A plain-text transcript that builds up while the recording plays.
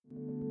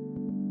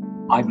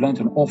I've learned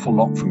an awful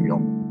lot from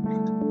Jung.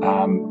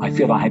 I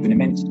feel I have an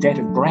immense debt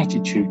of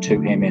gratitude to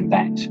him in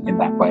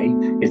that way,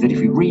 is that if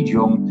you read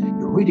Jung,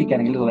 you're really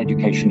getting a little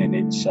education in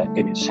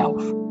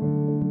itself.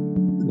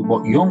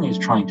 What Jung is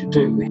trying to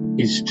do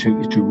is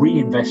to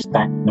reinvest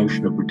that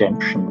notion of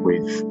redemption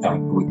with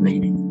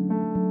meaning.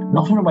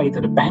 Not in a way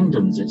that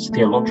abandons its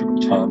theological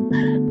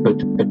term, but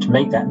to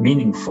make that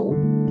meaningful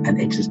and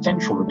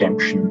existential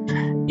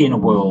redemption in a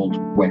world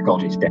where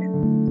God is dead.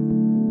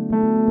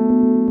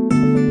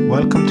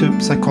 Welcome to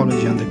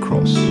Psychology and the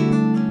Cross.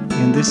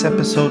 In this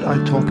episode,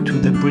 I talk to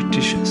the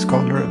British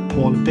scholar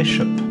Paul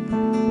Bishop.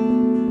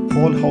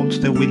 Paul holds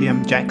the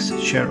William Jacks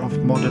Chair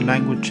of Modern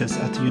Languages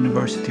at the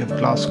University of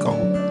Glasgow.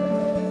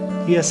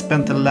 He has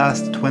spent the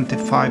last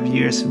 25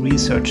 years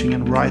researching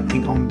and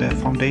writing on the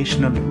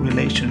foundational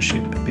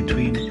relationship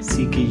between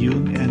C.G.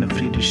 Jung and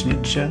Friedrich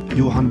Nietzsche,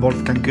 Johann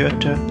Wolfgang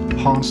Goethe,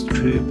 Hans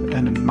Trub,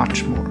 and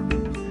much more.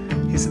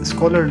 His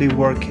scholarly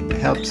work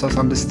helps us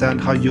understand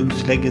how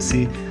Jung's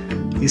legacy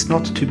is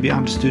not to be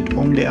understood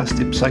only as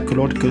the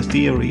psychological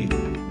theory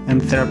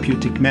and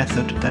therapeutic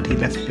method that he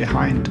left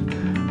behind,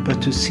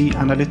 but to see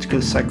analytical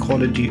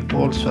psychology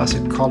also as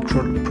a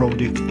cultural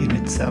product in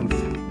itself.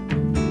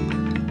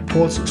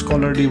 Paul's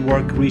scholarly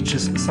work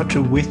reaches such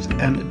a width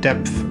and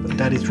depth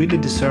that it really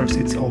deserves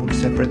its own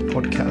separate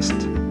podcast.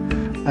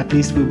 At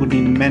least we would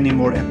need many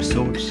more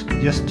episodes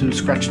just to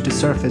scratch the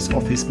surface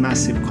of his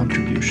massive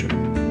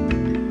contribution.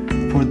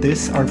 For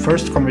this, our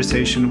first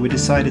conversation, we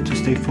decided to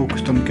stay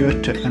focused on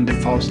Goethe and the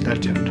Faust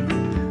legend,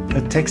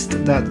 a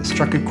text that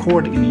struck a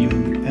chord in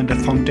Jung and a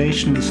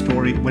foundational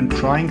story when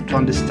trying to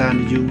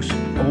understand Jung's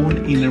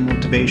own inner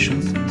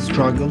motivations,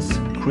 struggles,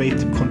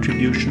 creative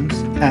contributions,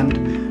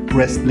 and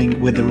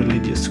wrestling with the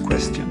religious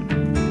question.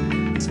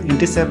 In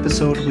this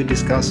episode, we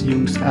discuss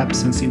Jung's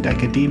absence in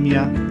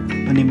academia,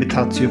 an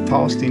imitatio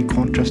Fausti in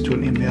contrast to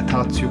an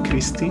imitatio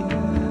Christi,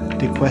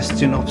 the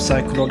question of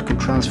psychological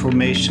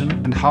transformation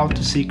and how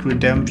to seek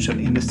redemption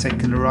in a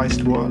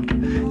secularized world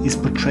is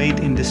portrayed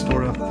in the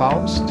story of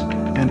Faust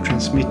and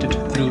transmitted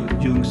through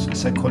Jung's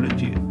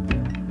psychology.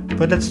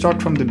 But let's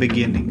start from the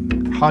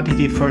beginning. How did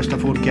he first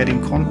of all get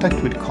in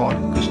contact with Carl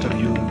Gustav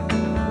Jung?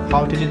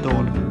 How did it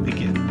all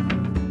begin?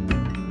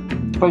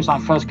 I suppose I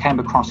first came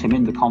across him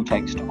in the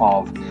context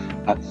of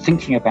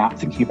thinking about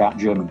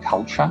German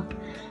culture.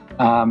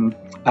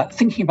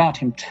 Thinking about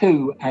him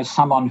too as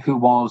someone who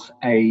was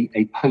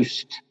a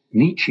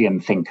post-Nietzschean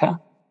thinker.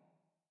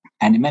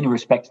 And in many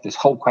respects, this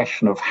whole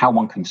question of how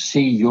one can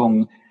see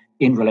Jung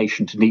in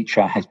relation to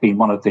Nietzsche has been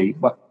one of the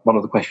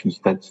questions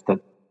that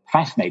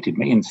fascinated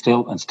me and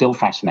still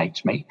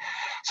fascinates me.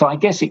 So I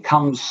guess it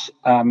comes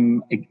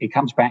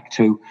back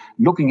to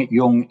looking at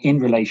Jung in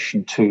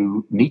relation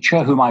to Nietzsche,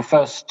 whom I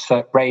first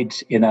read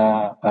in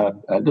a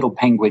little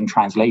Penguin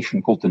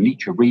translation called The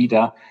Nietzsche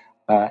Reader,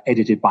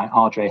 edited by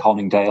R.J.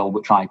 Hollingdale,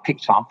 which I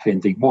picked up in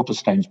the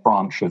Waterstones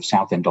branch of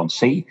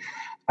Southend-on-Sea.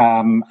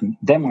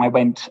 Then I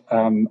went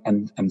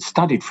and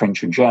studied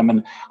French and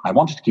German. I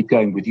wanted to keep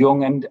going with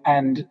Jung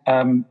and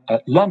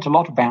learned a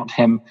lot about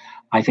him,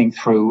 I think,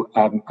 through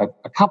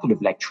a couple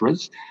of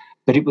lecturers.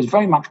 But it was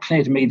very much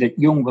clear to me that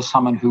Jung was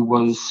someone who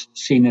was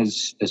seen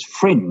as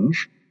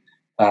fringe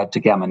to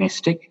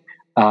Germanistic.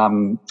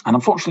 And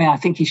unfortunately, I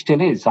think he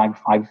still is.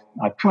 I've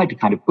tried to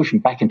kind of push him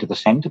back into the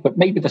centre, but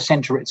maybe the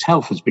centre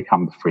itself has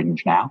become the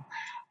fringe now.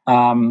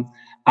 And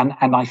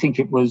I think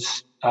it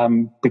was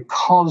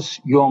because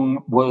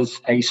Jung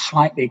was a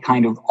slightly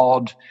kind of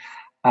odd,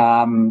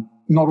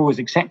 not always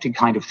accepted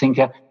kind of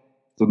thinker,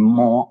 the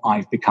more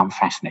I've become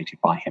fascinated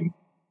by him.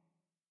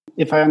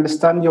 If I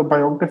understand your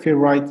biography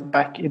right,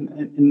 back in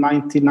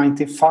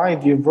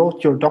 1995, you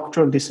wrote your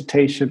doctoral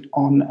dissertation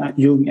on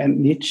Jung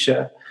and Nietzsche.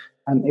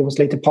 And it was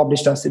later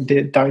published as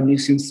the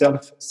Dionysian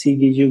Self,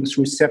 C.G. Jung's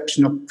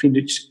reception of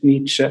Friedrich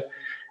Nietzsche.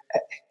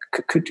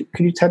 Could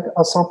you tell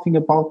us something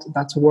about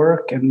that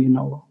work and,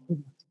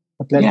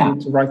 what led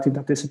you to writing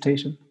that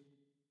dissertation?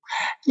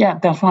 Yeah,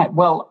 that's right.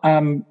 Well,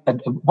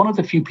 one of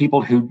the few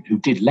people who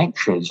did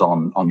lectures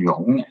on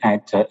Jung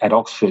at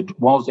Oxford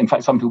was, in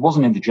fact, someone who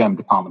wasn't in the German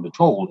department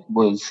at all. It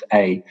was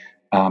a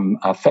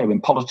fellow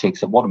in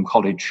politics at Wadham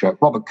College,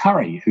 Robert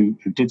Curry, who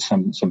did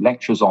some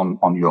lectures on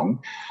Jung.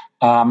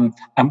 And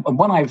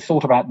when I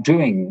thought about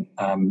doing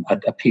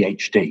a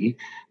PhD,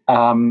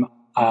 and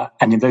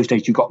in those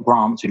days you got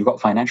grants and you got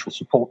financial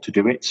support to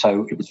do it,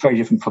 so it was very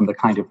different from the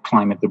kind of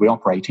climate that we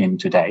operate in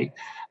today.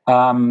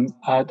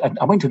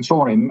 I went and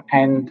saw him,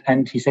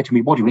 and he said to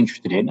me, "What are you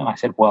interested in?" And I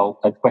said, "Well,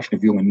 the question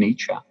of Jung and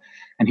Nietzsche."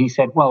 And he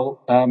said,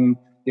 "Well,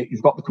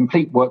 you've got the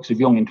complete works of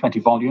Jung in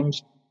 20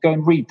 volumes. Go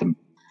and read them."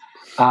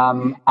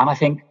 And I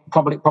think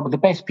probably the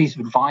best piece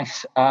of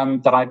advice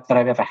that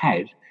I've ever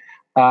had.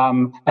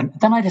 And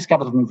then I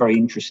discovered something very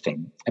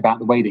interesting about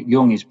the way that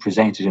Jung is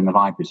presented in the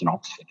libraries in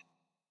Oxford.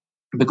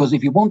 Because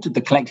if you wanted the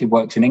collected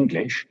works in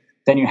English,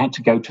 then you had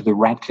to go to the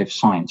Radcliffe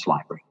Science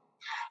Library.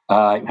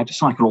 You had to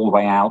cycle all the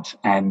way out,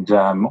 and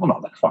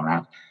not that far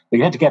out, but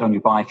you had to get on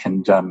your bike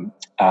and go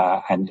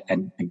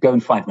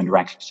and find them in the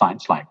Radcliffe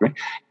Science Library.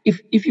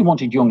 If you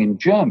wanted Jung in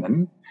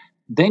German,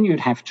 then you'd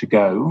have to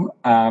go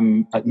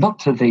not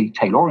to the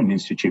Taylorian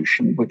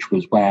Institution, which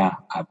was where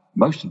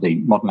most of the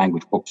modern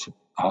language books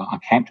are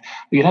kept,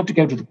 but you'd have to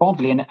go to the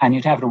Bodleian and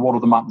you'd have to order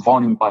them up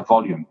volume by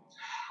volume.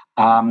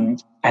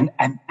 And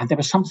there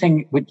was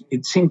something which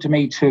it seemed to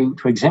me to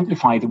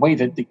exemplify the way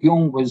that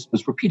Jung was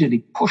repeatedly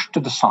pushed to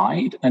the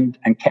side and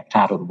kept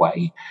out of the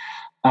way.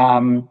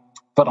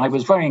 But I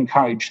was very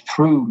encouraged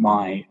through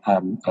my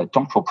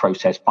doctoral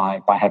process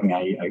by having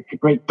a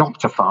great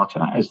Dr.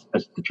 Vater, as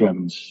the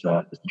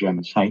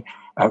Germans say,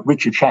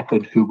 Richard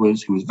Shepard, who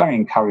was very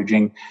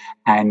encouraging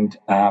and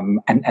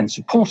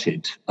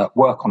supported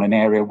work on an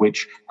area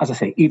which, as I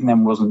say, even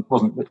then wasn't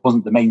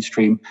the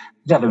mainstream,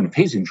 let alone of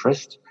his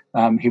interest.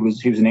 He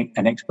was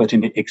an expert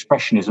in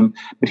expressionism,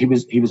 but he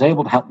was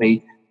able to help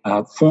me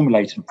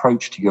formulate an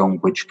approach to Jung,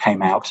 which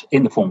came out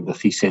in the form of the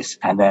thesis,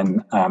 and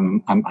then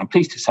I'm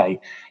pleased to say,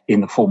 in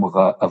the form of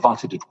a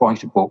Vater de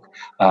Gruyter book,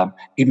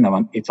 even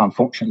though it's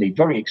unfortunately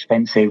very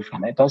expensive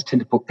and it does tend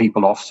to put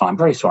people off. So I'm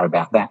very sorry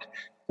about that,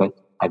 but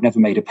I've never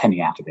made a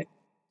penny out of it.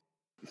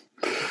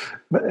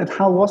 But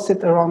how was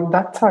it around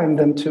that time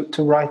then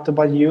to write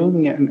about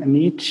Jung and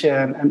Nietzsche,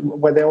 and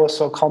were there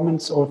also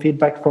comments or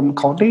feedback from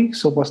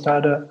colleagues, or was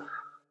that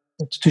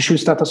to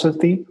choose that as a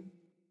theme?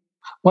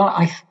 Well,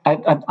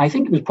 I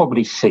think it was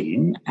probably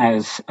seen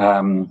as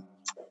a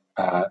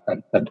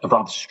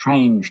rather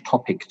strange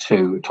topic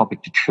to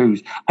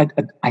choose.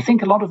 I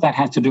think a lot of that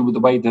has to do with the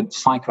way that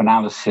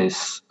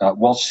psychoanalysis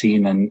was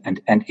seen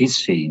and is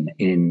seen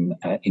in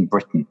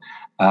Britain.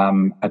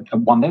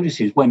 One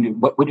notices when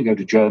you go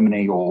to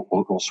Germany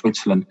or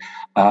Switzerland,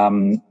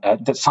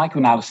 that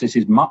psychoanalysis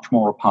is much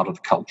more a part of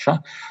the culture.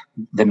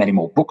 There are many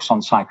more books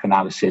on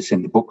psychoanalysis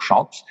in the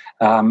bookshops,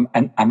 and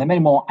there are many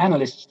more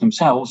analysts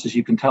themselves, as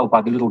you can tell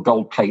by the little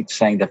gold plates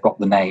saying they've got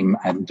the name,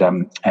 and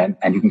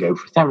you can go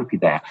for therapy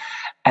there.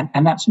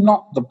 And that's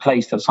not the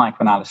place that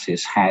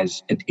psychoanalysis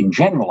has in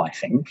general, I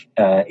think,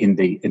 in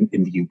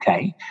the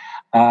UK.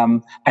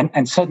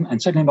 And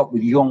certainly not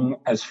with Jung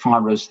as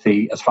far as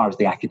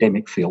the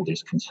academic field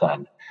is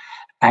concerned.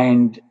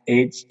 And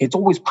it's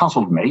always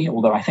puzzled me,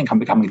 although I think I'm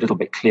becoming a little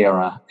bit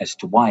clearer as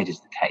to why it is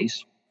the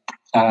case,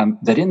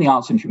 that in the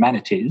arts and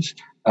humanities,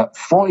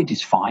 Freud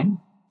is fine,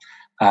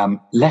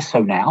 less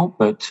so now,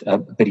 but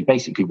he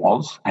basically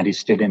was and is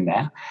still in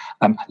there.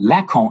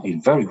 Lacan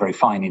is very, very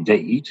fine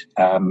indeed.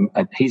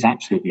 He's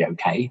absolutely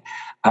okay,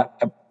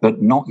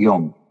 but not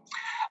Jung.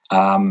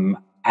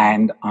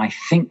 And I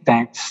think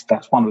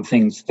that's one of the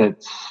things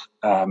that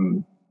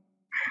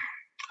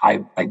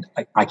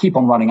I keep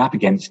on running up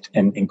against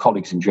in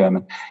colleagues in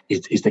German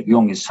is that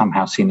Jung is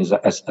somehow seen as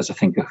a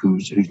thinker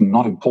who's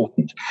not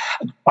important.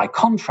 By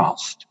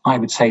contrast, I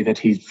would say that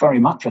he's very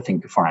much a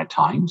thinker for our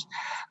times.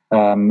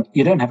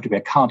 You don't have to be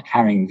a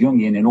card-carrying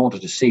Jungian in order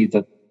to see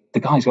that the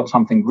guy's got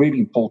something really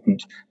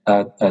important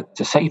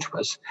to say to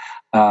us.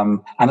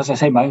 And as I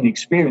say, my own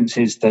experience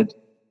is that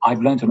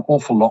I've learned an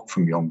awful lot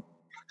from Jung.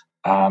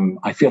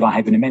 I feel I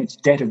have an immense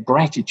debt of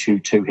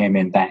gratitude to him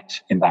in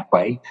that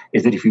way,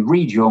 is that if you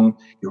read Jung,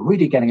 you're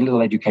really getting a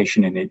little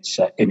education in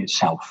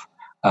itself.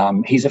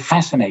 He's a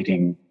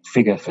fascinating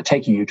figure for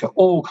taking you to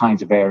all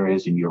kinds of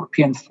areas in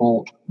European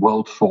thought,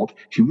 world thought.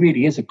 He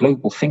really is a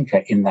global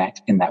thinker in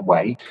that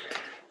way.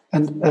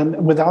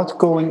 And without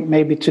going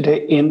maybe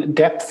today in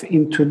depth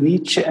into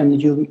Nietzsche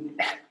and Jung,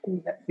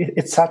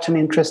 it's such an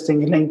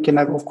interesting link, and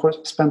I've of course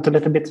spent a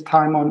little bit of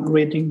time on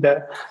reading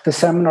the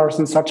seminars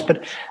and such.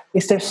 But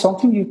is there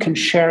something you can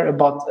share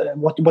about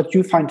what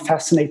you find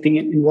fascinating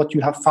in what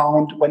you have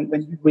found when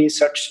you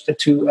research the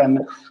two, and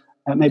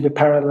maybe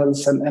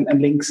parallels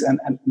and links and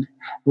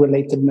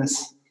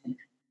relatedness?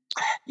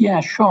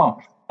 Yeah,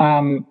 sure.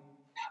 Well,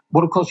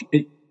 of course,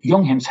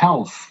 Jung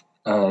himself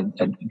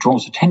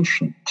draws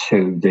attention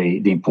to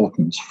the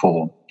importance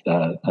for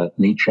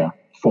Nietzsche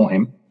for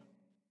him.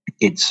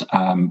 It's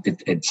an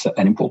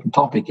important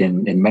topic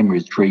in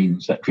Memories,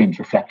 Dreams,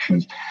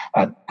 Reflections.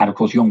 And of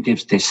course, Jung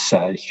gives this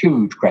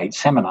huge, great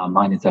seminar,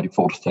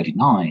 1934 to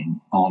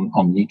 39,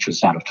 on Nietzsche's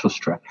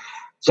Zarathustra.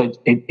 So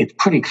it's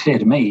pretty clear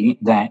to me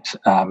that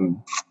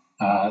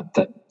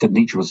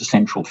Nietzsche was a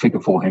central figure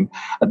for him.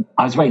 And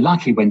I was very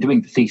lucky when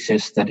doing the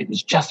thesis that it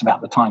was just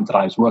about the time that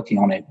I was working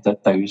on it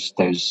that those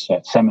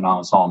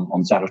seminars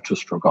on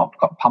Zarathustra got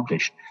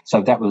published.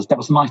 So that was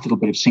a nice little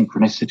bit of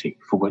synchronicity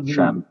for which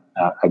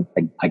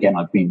again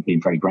I've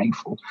been very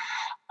grateful.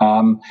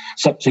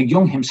 So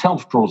Jung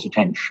himself draws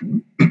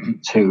attention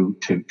to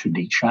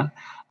Nietzsche.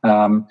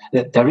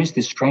 There is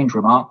this strange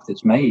remark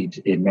that's made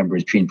in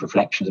Memories, Dreams,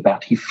 Reflections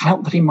about he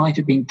felt that he might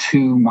have been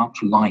too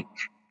much like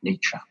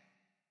Nietzsche.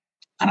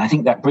 And I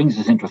think that brings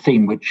us into a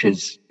theme which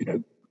is,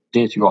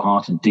 dear to your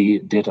heart and dear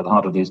to the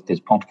heart of this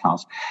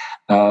podcast,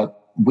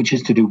 which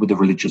is to do with the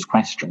religious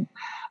question.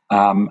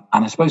 And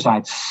I suppose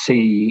I'd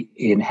see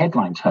in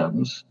headline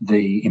terms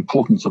the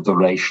importance of the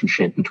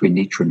relationship between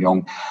Nietzsche and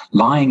Jung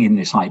lying in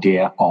this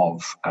idea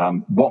of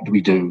what do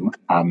we do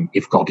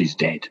if God is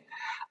dead?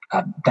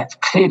 That's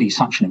clearly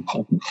such an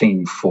important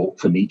theme for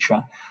Nietzsche,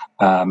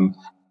 and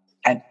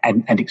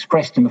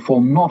expressed in the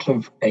form not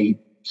of a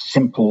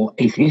simple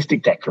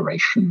atheistic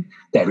declaration,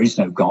 there is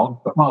no God,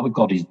 but rather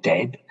God is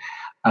dead.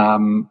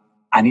 And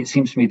it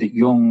seems to me that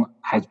Jung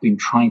has been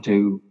trying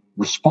to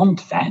respond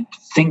to that,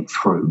 think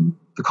through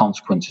the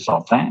consequences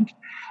of that.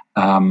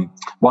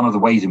 One of the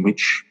ways in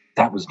which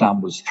that was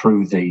done was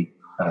through the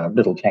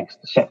little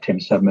text, the Septem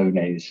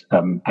Sermones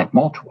ad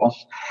Mortuos.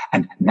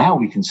 And now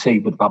we can see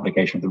with the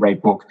publication of the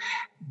Red Book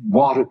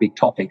what a big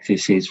topic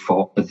this is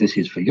for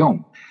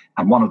Jung.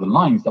 And one of the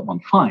lines that one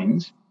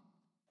finds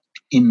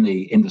in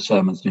the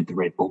sermons in the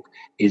Red Book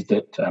is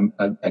that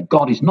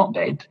God is not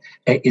dead,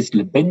 is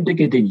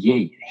lebendiger denn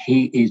je.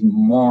 He is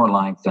more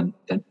alive than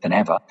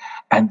ever.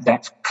 And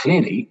that's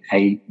clearly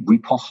a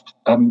riposte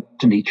to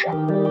Nietzsche.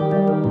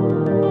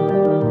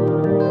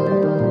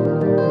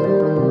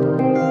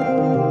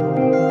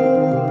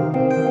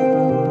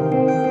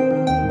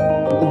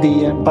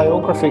 The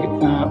biography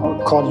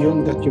of Carl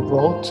Jung that you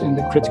wrote in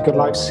the Critical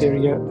Life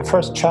series, the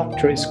first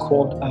chapter is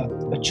called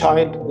The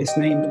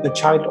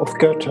Child of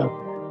Goethe.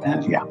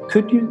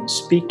 Could you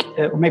speak,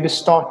 or maybe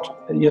start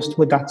just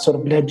with that sort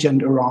of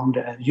legend around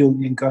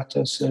Jung and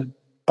Goethe's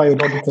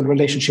biological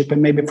relationship,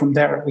 and maybe from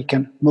there we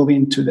can move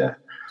into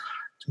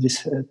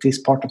this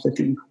part of the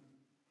theme?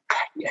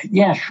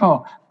 Yeah,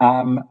 sure.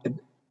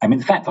 I mean,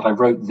 the fact that I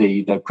wrote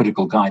the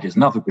critical guide is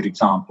another good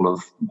example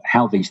of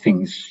how these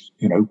things,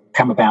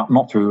 come about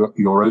not through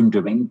your own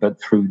doing,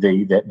 but through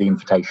the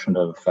invitation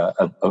of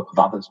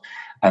others.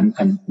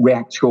 And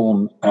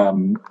Reaction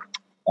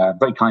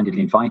very kindly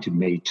invited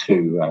me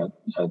to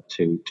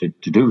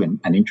do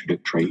an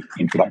introductory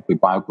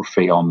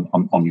biography on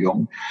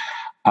Jung.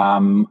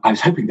 I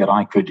was hoping that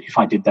I could, if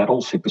I did that,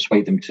 also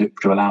persuade them to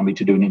allow me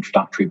to do an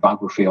introductory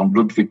biography on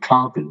Ludwig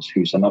Klages,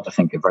 who's another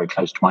thinker very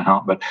close to my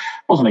heart, but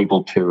wasn't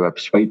able to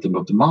persuade them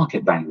of the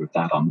market value of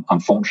that,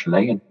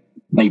 unfortunately, and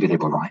maybe they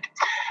were right.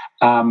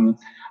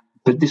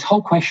 But this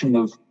whole question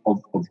of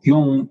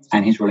Jung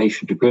and his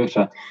relation to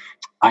Goethe,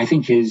 I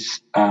think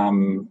is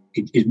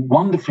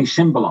wonderfully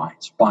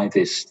symbolized by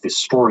this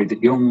story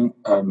that Jung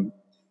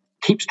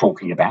keeps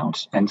talking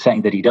about and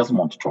saying that he doesn't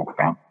want to talk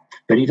about.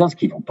 But he does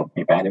keep on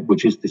talking about it,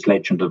 which is this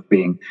legend of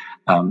being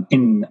as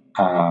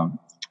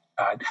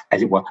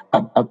it were,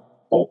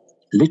 or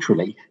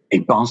literally a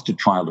bastard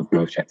child of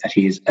Goethe, that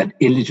he is an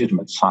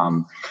illegitimate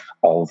son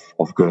of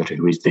Goethe,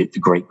 who is the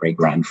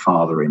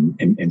great-great-grandfather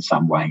in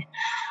some way.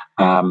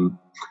 And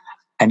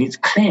it's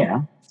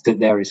clear that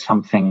there is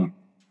something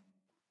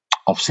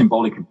of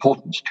symbolic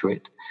importance to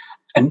it.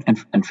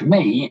 And for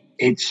me,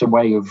 it's a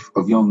way of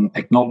Jung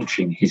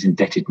acknowledging his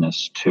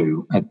indebtedness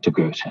to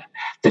Goethe,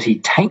 that he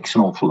takes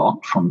an awful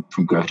lot from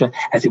Goethe,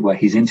 as it were.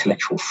 His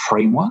intellectual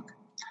framework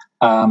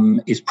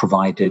is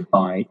provided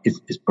by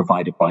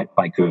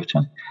Goethe,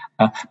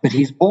 but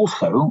he's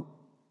also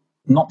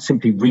not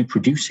simply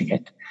reproducing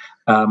it,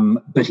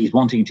 but he's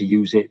wanting to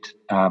use it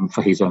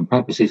for his own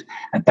purposes,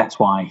 and that's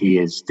why he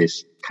is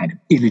this kind of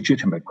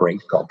illegitimate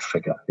great god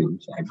figure,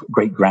 who's a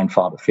great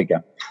grandfather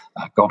figure,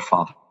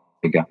 godfather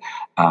figure,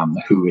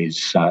 who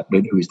is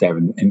there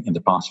in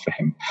the past for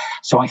him.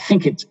 So I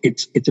think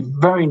it's a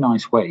very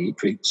nice way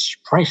to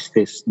express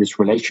this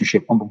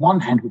relationship, on the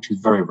one hand, which is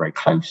very, very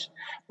close,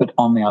 but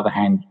on the other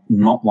hand,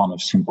 not one of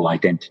simple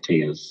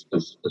identity as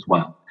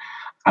well.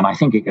 And I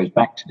think it goes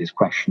back to this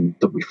question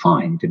that we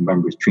find in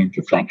Rembrandt's Dreams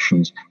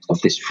Reflections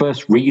of this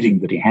first reading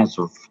that he has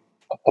of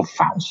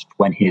Faust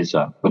when he is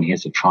a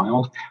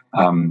child.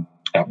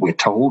 We're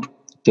told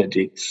that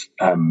it's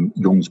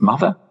Jung's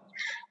mother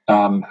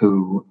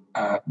who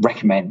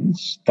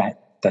recommends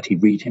that he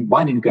read him.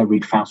 Why don't you go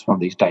read Faust one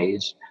of these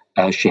days?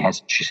 She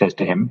says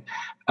to him,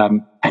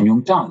 and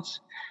Jung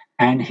does,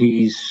 and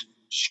he's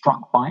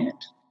struck by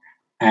it.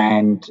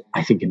 And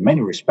I think in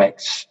many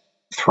respects,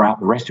 throughout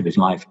the rest of his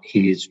life,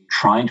 he is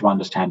trying to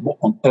understand what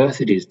on earth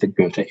it is that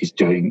Goethe is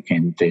doing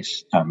in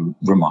this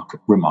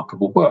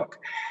remarkable work.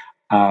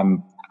 A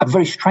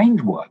very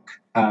strange work.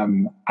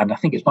 And I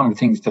think it's one of the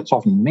things that's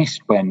often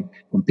missed when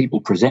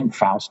people present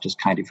Faust as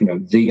kind of,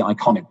 the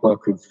iconic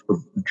work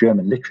of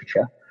German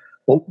literature.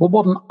 Well,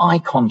 what an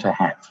icon to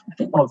have. I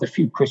think one of the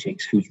few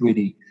critics who's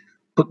really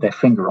put their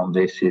finger on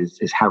this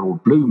is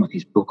Harold Bloom in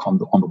his book on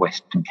the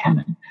Western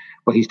canon,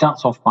 where he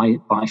starts off by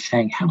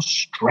saying how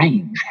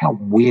strange, how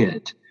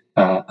weird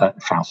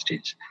Faust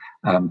is.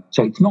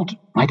 So it's not,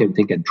 I don't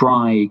think, a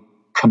dry,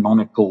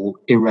 canonical,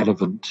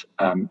 irrelevant,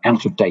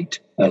 out-of-date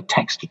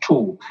text at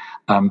all.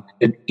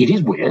 It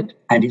is weird,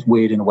 and it's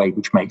weird in a way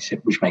which makes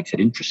it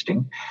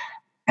interesting.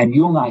 And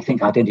Jung, I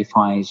think,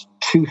 identifies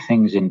two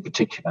things in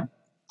particular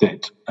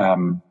that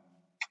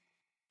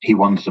he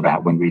wonders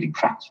about when reading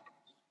Faust.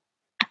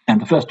 And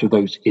the first of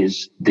those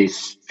is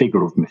this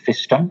figure of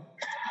Mephisto,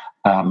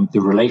 the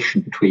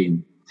relation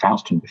between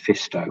Faust and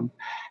Mephisto,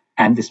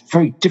 and this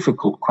very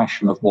difficult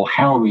question of, well,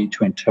 how are we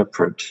to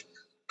interpret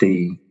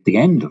the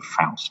end of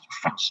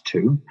Faust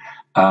 2,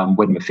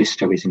 when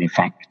Mephisto is in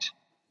effect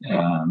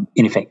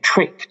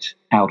tricked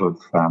out of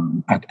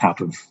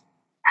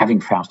having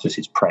Faust as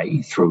his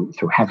prey through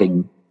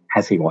having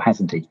has he or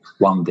hasn't he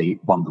won the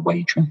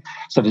wager?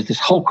 So there's this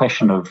whole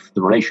question of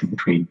the relation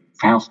between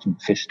Faust and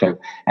Mephisto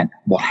and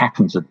what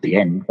happens at the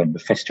end when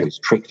Mephisto is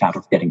tricked out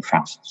of getting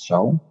Faust's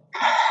soul.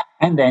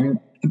 And then,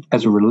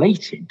 as a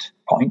related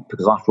point,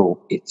 because after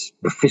all, it's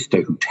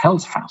Mephisto who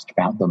tells Faust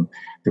about them,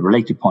 the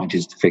related point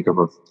is the figure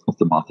of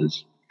the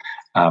mothers.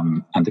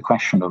 And the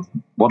question of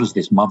what does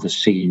this mother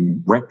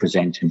scene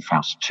represent in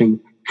Faust II?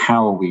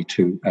 How are we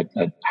to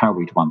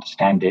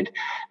understand it?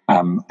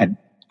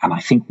 And I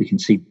think we can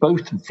see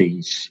both of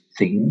these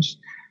themes: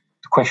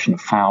 the question of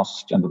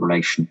Faust and the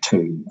relation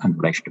to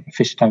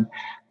Mephisto.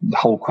 The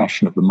whole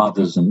question of the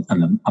mothers and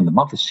the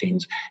mother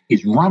scenes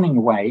is running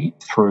away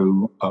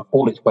through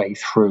all its way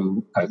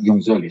through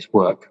Jung's earliest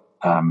work.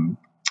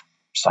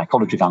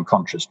 Psychology of the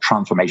Unconscious,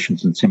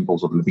 Transformations and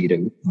Symbols of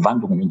Libido,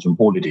 Wandlungen und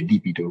Symbole der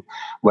Libido,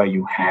 where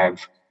you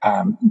have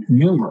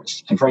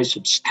numerous and very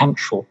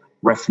substantial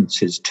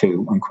references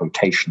to and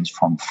quotations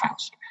from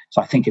Faust.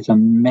 So I think it's a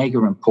mega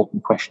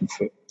important question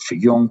for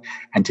Jung,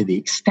 and to the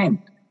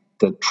extent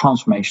that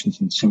Transformations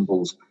and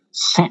Symbols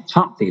sets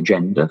up the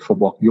agenda for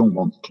what Jung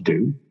wants to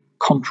do,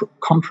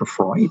 contra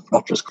Freud,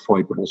 not just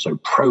Freud, but also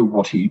pro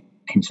what he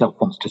himself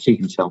wants to see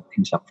himself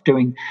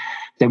doing,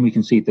 then we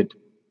can see that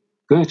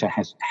Goethe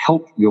has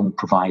helped Jung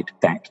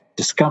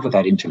discover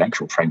that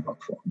intellectual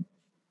framework for him.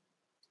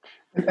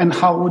 And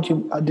how would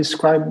you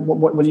describe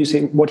when you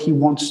say what he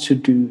wants to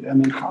do? I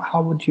mean,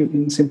 how would you,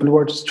 in simple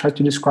words, try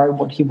to describe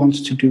what he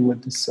wants to do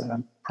with this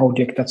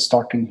project that's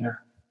starting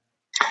here?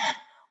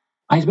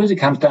 I suppose it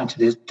comes down to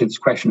this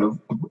question of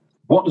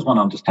what does one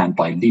understand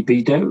by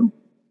libido?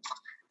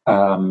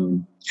 How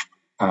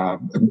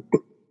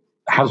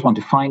does one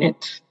define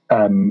it?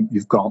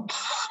 You've got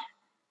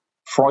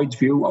Freud's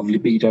view of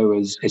libido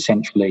as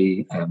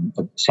essentially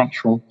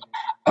sexual.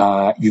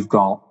 You've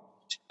got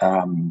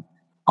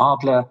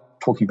Adler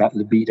talking about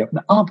libido.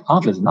 Now,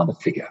 Adler's another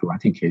figure who I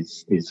think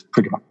is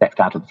pretty much left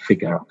out of the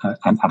figure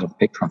and out of the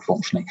picture,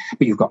 unfortunately.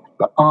 But you've got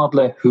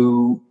Adler,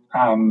 who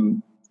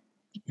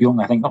Jung,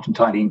 I think, not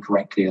entirely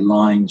incorrectly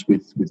aligns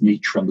with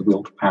Nietzsche and the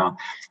will to power.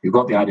 You've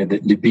got the idea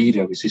that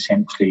libido is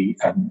essentially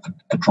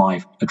a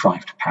drive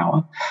to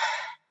power.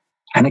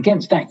 And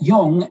against that,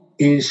 Jung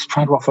is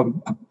trying to offer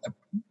a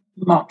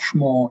much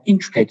more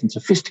intricate and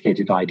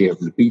sophisticated idea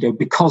of libido,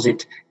 because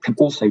it can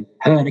also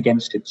turn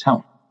against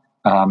itself.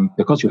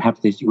 Because you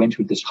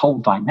enter this whole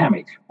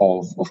dynamic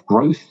of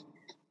growth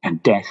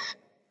and death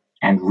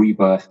and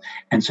rebirth.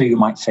 And so you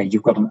might say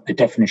you've got a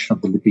definition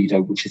of the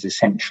libido which is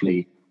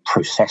essentially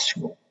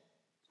processual.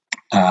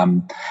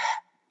 And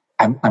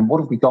what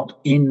have we got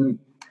in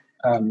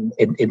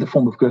the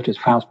form of Goethe's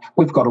Faust?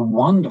 We've got a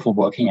wonderful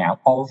working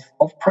out of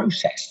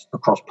process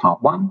across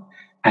part one.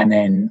 And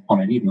then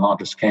on an even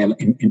larger scale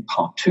in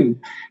part two,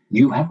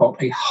 you have got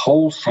a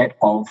whole set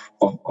of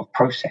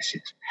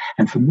processes.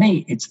 And for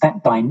me, it's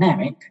that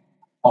dynamic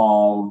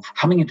of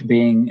coming into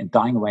being and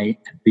dying away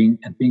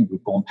and being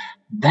reborn.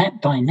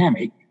 That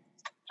dynamic,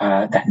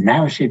 that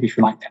narrative, if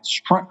you like, that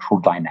structural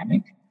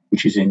dynamic,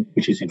 which is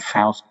in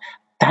Faust,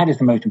 that is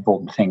the most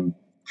important thing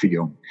for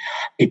Jung.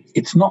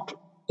 It's not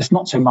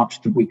so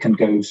much that we can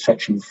go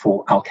searching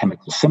for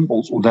alchemical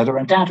symbols, although they're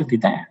undoubtedly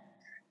there.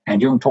 And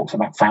Jung talks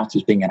about Faust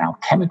as being an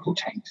alchemical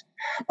text.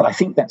 But I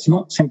think that's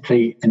not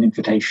simply an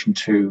invitation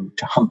to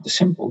hunt the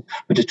symbol,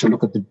 but is to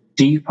look at the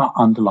deeper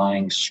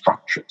underlying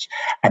structures.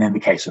 And in the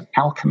case of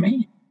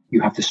alchemy, you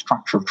have the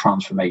structure of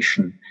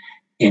transformation.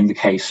 In the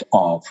case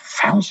of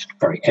Faust,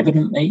 very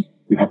evidently,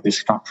 you have this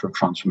structure of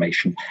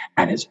transformation.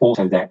 And it's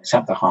also there, it's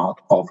at the heart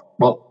of,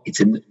 it's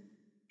in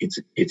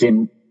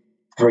the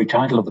very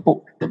title of the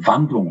book, the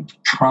Wandlungen,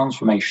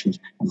 Transformations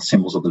and the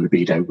Symbols of the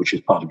Libido, which is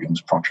part of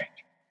Jung's project.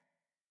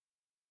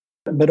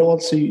 But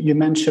also you're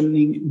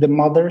mentioning the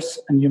mothers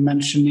and you're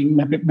mentioning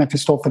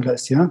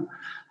Mephistopheles, yeah?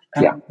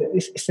 Yeah.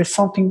 Is there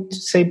something to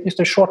say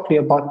just shortly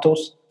about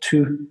those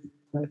two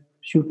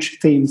huge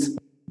themes?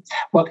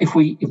 Well, if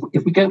we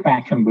go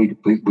back and we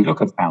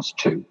look at Faust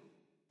 2,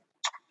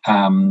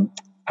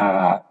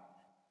 the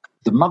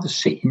mother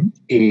scene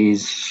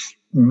is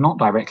not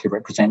directly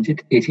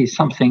represented. It is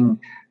something.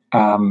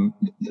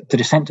 The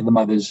descent of the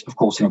mothers, of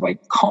course, in a way,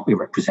 can't be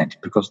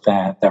represented because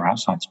they're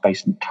outside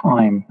space and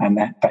time, and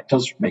that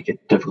does make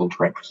it difficult to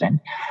represent.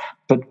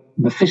 But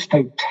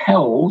Mephisto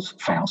tells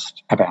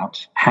Faust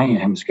about how he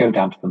must go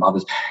down to the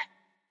mothers.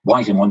 Why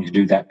is he wanting to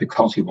do that?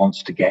 Because he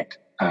wants to get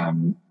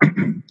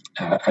Helen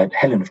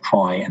of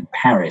Troy and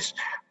Paris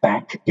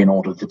back in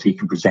order that he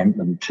can present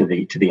them to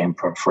the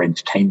emperor for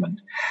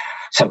entertainment.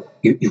 So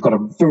you've got a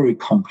very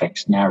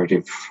complex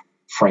narrative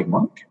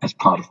framework as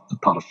part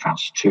of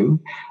Faust 2.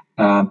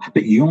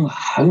 But Jung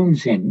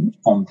hones in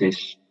on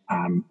this,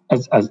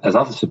 as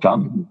others have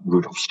done,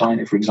 Rudolf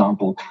Steiner, for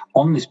example,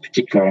 on this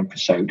particular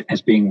episode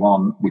as being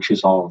one which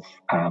is of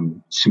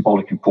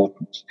symbolic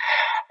importance.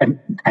 And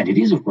it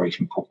is of great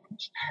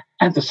importance.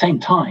 At the same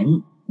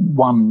time,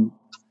 one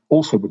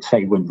also would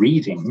say when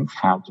reading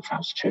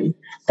Faust 2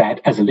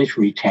 that as a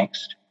literary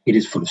text, it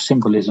is full of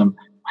symbolism.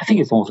 I think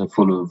it's also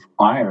full of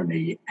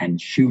irony and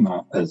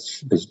humor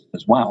as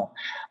well.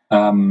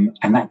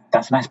 And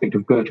that's an aspect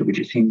of Goethe which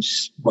it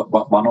seems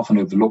one often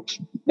overlooks.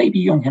 Maybe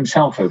Jung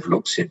himself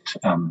overlooks it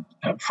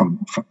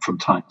from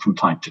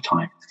time to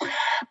time.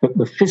 But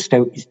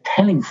Mephisto is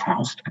telling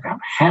Faust about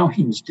how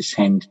he must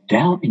descend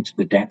down into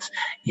the depths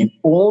in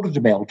order to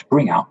be able to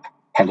bring up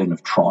Helen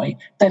of Troy.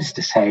 That is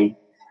to say,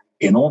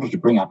 in order to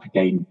bring up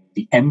again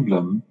the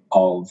emblem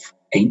of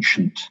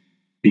ancient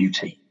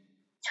beauty.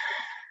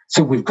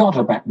 So we've got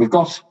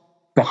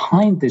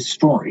behind this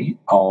story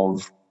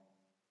of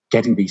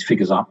getting these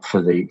figures up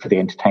for the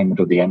entertainment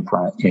of the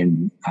emperor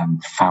in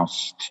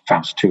Faust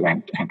 2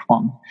 Act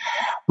 1,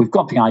 we've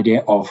got the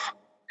idea of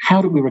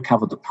how do we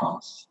recover the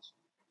past?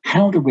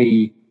 How do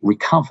we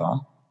recover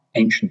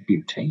ancient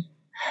beauty?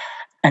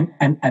 And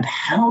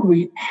how do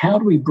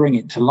we bring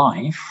it to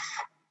life?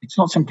 It's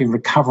not simply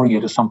recovering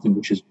it as something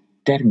which is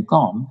dead and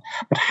gone,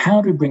 but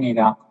how do we bring it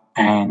up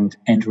and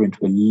enter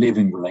into a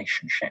living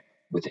relationship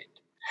with it?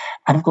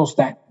 And of course,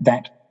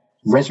 that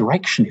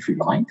resurrection, if you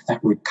like,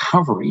 that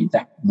recovery,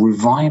 that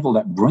revival,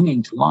 that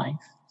bringing to life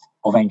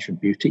of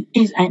ancient beauty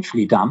is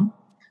actually done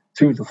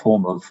through the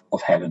form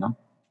of Helena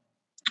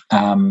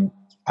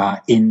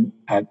in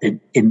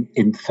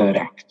the third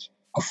act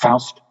of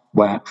Faust,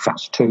 where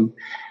Faust 2,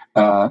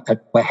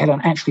 where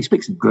Helen actually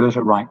speaks. Goethe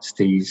writes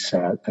these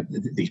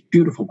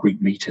beautiful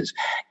Greek meters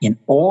in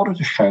order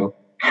to show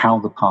how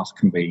the past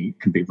can be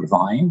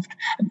revived,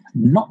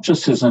 not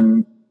just as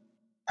an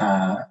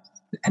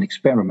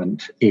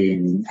experiment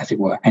in, as it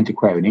were,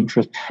 antiquarian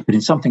interest, but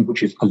in something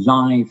which is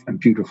alive and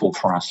beautiful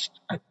for us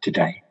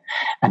today.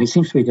 And it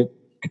seems to be that,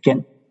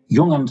 again,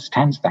 Jung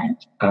understands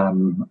that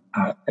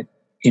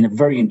in a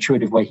very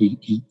intuitive way.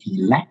 He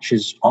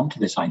latches onto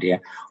this idea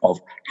of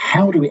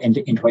how do we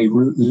enter into a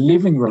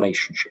living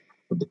relationship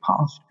with the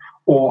past,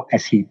 or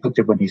as he puts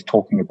it when he's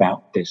talking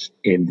about this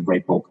in the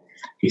Red Book,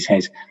 he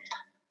says,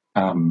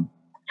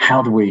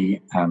 how do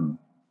we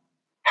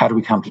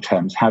come to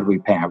terms? How do we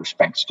pay our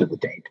respects to the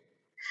dead?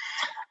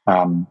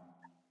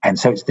 And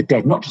so it's the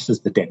dead, not just as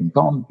the dead and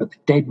gone, but the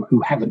dead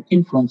who have an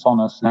influence on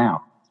us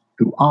now,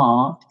 who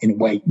are, in a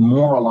way,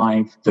 more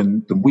alive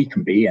than we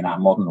can be in our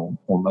modern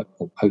or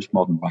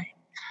postmodern way.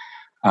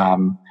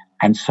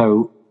 And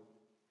so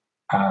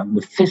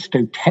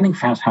Mephisto telling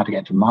Faust how to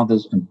get to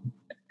mothers and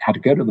how to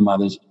go to the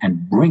mothers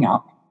and bring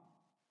up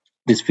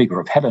this figure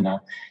of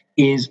Helena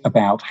is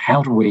about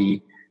how do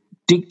we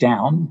dig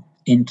down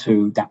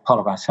into that part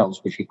of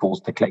ourselves which he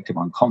calls the collective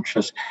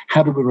unconscious.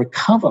 How do we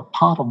recover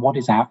part of what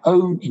is our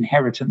own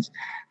inheritance,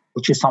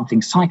 which is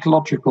something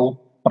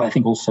psychological, but I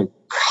think also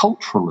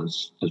cultural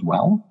as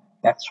well.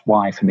 That's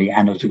why, for me,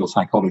 analytical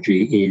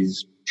psychology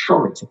is,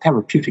 sure, it's a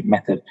therapeutic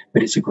method,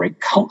 but it's a great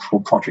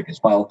cultural project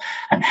as well.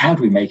 And how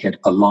do we make it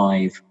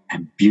alive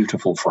and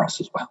beautiful for us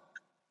as well?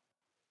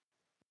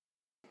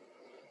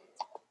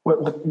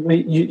 Well,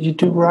 you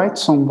do write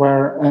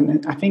somewhere,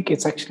 and I think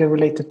it's actually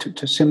related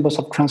to symbols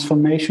of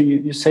transformation.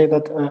 You say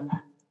that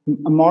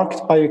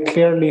marked by a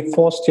clearly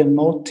Faustian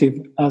motive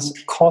as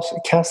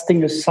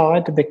casting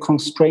aside the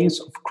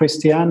constraints of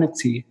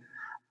Christianity.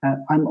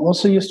 I'm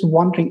also just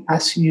wondering,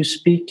 as you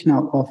speak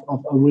now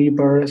of a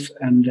rebirth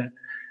and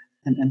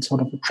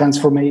sort of a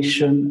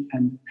transformation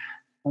and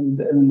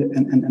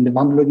the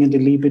wandering in the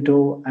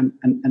libido and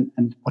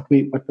what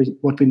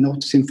we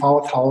notice in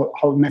Faust,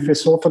 how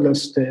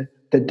Mephistopheles,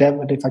 the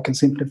devil, if I can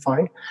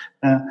simplify,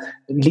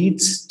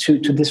 leads to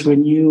this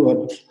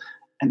renewal.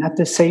 And at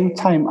the same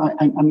time,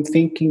 I'm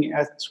thinking,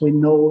 as we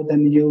know,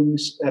 then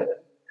Jung's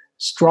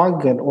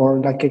struggle, or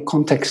like a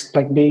context,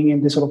 like being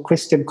in this sort of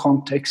Christian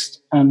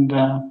context, and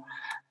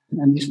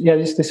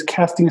just this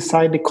casting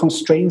aside the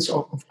constraints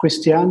of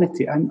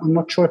Christianity. I'm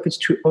not sure if it's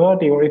too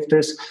early or if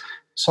there's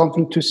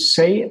something to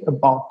say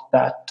about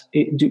that.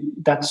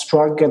 That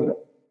struggle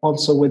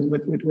also with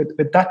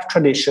that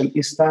tradition,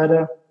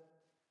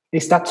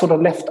 is that sort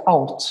of left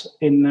out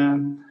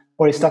in,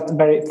 or is that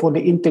very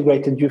fully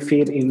integrated, you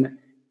feel, in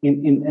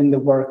the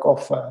work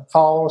of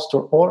Faust,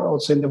 or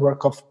also in the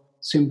work of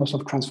Symbols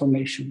of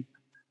Transformation?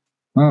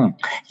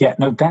 Yeah,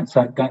 no, that's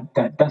a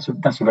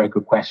very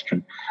good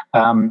question.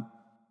 I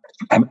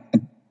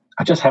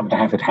just happen to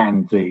have at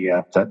hand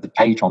the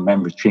page on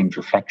Memories, Dreams,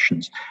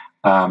 Reflections,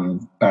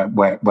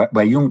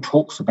 where Jung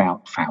talks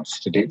about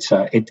Faust. And it's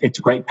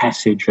a great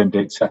passage, and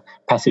it's a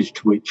passage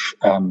to which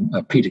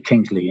Peter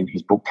Kingsley, in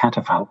his book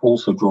Catafalque,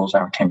 also draws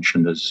our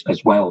attention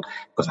as well,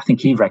 because I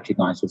think he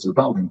recognizes as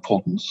well the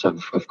importance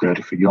of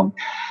Goethe for Jung.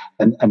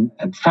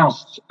 And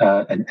Faust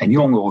and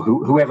Jung, or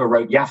whoever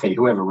wrote Jaffe,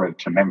 whoever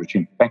wrote Memories,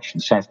 Dreams,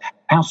 Reflections, says,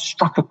 Faust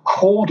struck a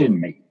chord in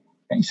me.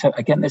 Okay, so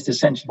again, there's this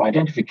sense of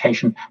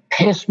identification,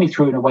 pierced me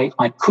through in a way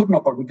I could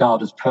not but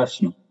regard as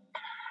personal.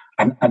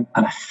 And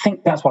I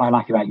think that's what I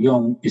like about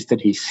Jung, is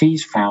that he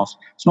sees Faust,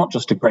 it's not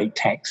just a great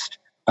text,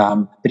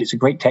 but it's a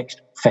great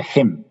text for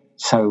him.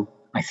 So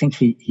I think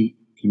he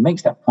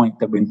makes that point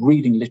that when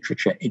reading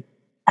literature,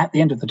 at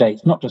the end of the day,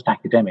 it's not just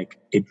academic,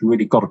 it's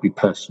really got to be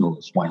personal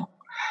as well.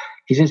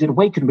 He says, it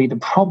awakened me the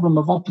problem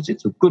of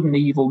opposites, of good and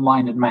evil,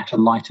 mind and matter,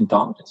 light and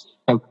darkness.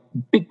 So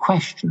big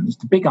questions,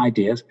 the big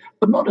ideas,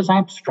 but not as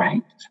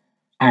abstract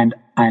and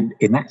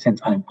in that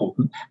sense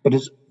unimportant, but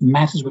as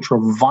matters which are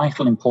of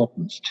vital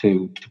importance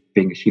to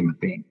being a human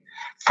being.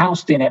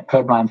 Faust, the inept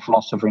purblind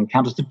philosopher,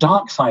 encounters the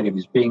dark side of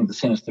his being, the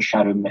sinister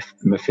shadow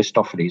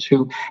Mephistopheles,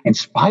 who, in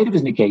spite of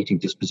his negating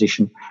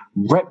disposition,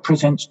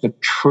 represents the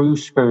true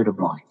spirit of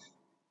life,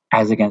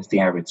 as against the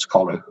arid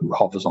scholar who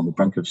hovers on the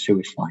brink of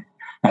suicide.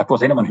 Now, of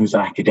course, anyone who's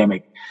an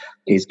academic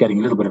is getting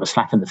a little bit of a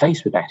slap in the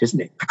face with that, isn't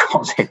it?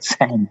 Because it's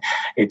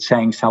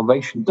saying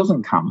salvation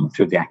doesn't come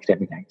through the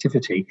academic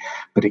activity,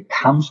 but it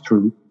comes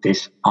through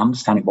this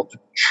understanding what the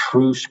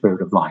true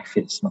spirit of life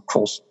is. And of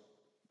course,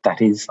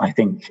 that is, I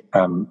think,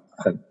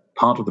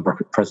 part of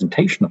the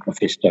presentation of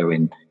Mephisto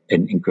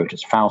in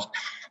Goethe's Faust,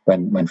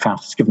 when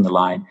Faust is given the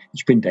line,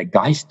 "Ich bin der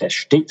Geist, der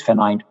stets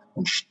verneint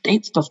und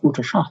stets das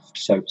Gute schafft."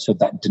 So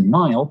that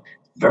denial,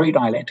 very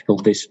dialectical,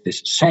 this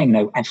saying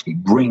no actually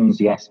brings,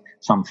 yes,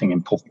 something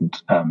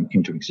important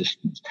into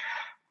existence.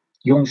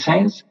 Jung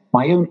says,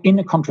 "My own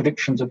inner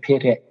contradictions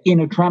appeared here in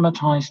a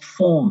dramatized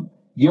form."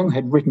 Jung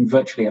had written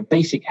virtually a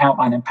basic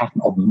outline and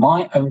pattern of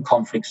my own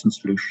conflicts and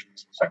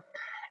solutions. So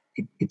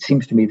it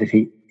seems to me that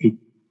he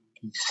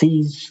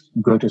sees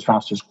Goethe's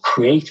Faust as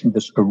creating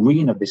this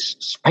arena, this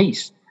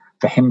space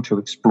for him to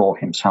explore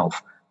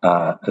himself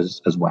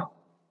as well.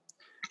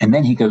 And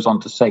then he goes on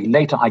to say,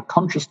 "Later I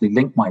consciously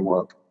linked my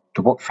work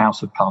to what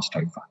Faust had passed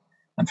over."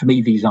 And for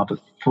me, these are the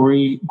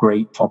three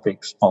great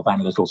topics of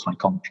analytical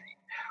psychology.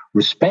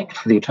 Respect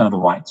for the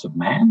eternal rights of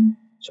man,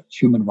 so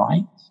human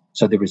rights.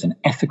 So there is an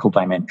ethical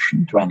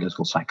dimension to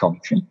analytical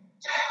psychology.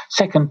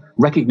 Second,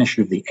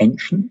 recognition of the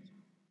ancient,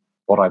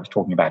 what I was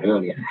talking about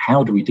earlier.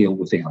 How do we deal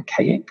with the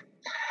archaic?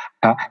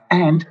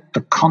 And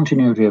the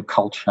continuity of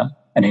culture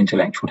and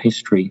intellectual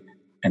history.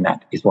 And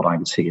that is what I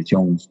would see as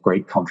Jung's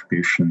great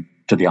contribution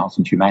to the arts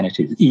and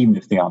humanities, even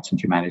if the arts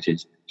and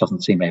humanities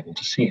doesn't seem able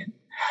to see it.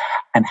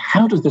 And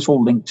how does this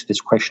all link to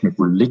this question of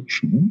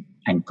religion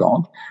and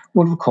God?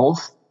 Well, of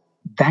course,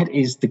 that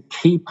is the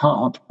key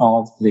part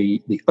of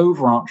the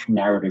overarching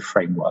narrative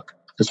framework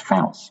as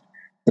Faust.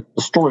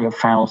 The story of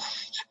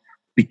Faust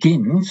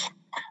begins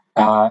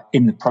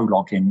in the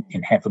prologue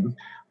in Heaven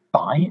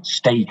by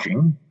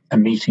staging a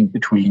meeting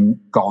between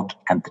God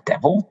and the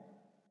devil.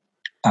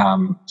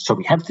 So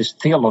we have this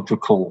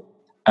theological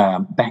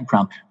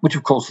background, which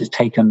of course is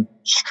taken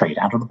straight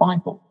out of the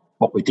Bible.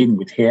 What we're dealing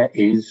with here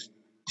is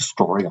the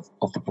story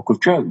of the book of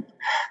Job.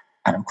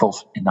 And of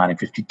course, in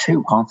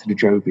 1952, Answer to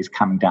Job is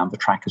coming down the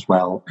track as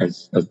well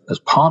as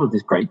part of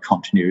this great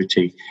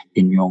continuity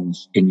in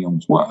Jung's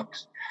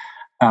works.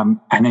 And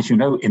as you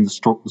know, in the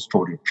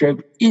story of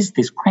Job, is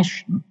this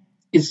question,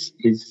 is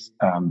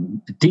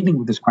dealing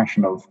with this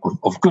question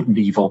of good and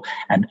evil,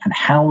 and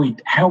how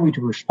we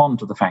do respond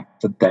to the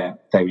fact that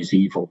there is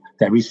evil,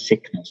 there is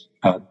sickness,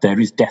 there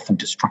is death and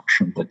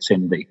destruction that's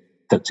in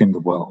the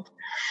world.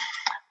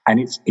 And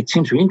it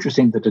seems to be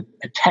interesting that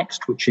a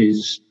text which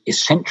is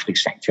essentially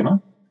secular,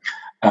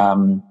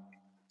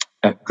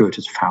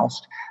 Goethe's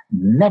Faust,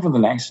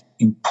 nevertheless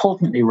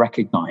importantly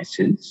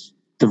recognizes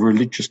the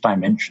religious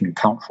dimension in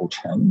cultural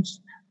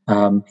terms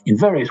in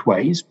various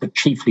ways, but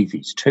chiefly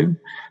these two,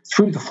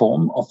 through the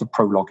form of the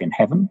prologue in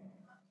Heaven,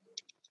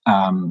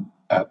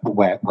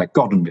 where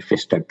God and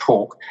Mephisto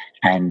talk,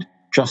 and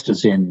just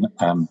as in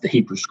the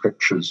Hebrew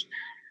scriptures,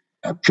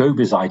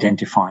 Job is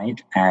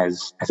identified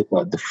as it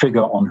were, the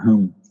figure on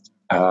whom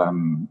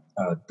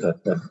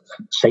the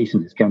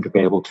Satan is going to be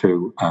able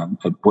to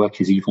work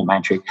his evil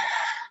magic.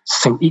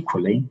 So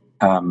equally,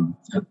 the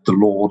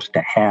Lord,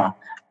 the Herr,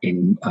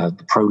 in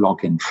the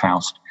prologue in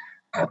Faust,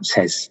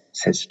 says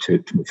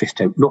to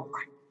Mephisto, "Look,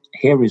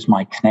 here is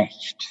my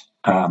knecht,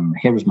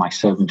 here is my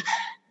servant.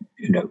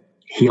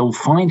 He'll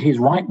find his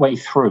right way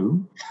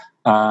through,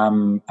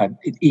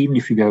 even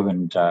if you go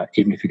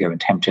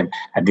and tempt him."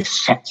 And this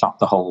sets up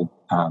the whole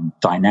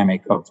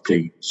dynamic of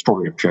the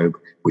story of Job,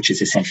 which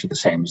is essentially the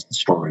same as the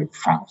story of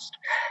Faust.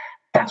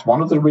 That's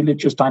one of the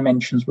religious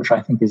dimensions which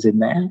I think is in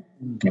there,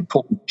 an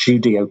important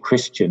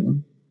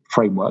Judeo-Christian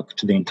framework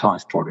to the entire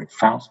story of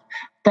Faust.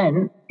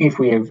 Then, if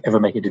we ever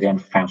make it to the end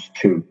of Faust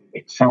 2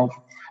 itself,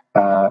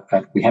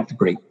 we have the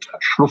great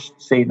Schluss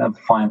scene,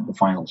 the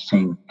final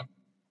scene,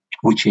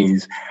 which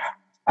is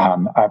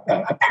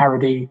a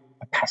parody,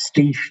 a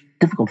pastiche,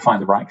 difficult to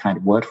find the right kind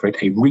of word for it,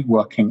 a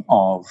reworking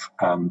of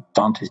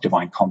Dante's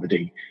Divine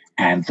Comedy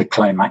and the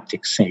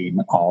climactic scene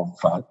of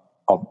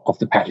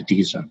the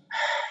Paradiso.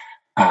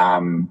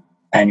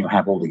 And you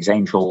have all these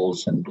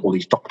angels and all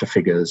these doctor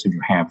figures, and you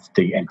have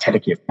the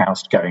entelechy of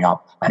Faust going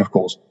up. And of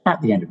course,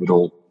 at the end of it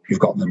all, you've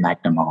got the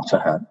Magna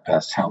Mater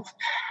herself.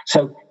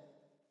 So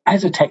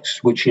as a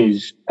text which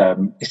is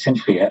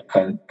essentially a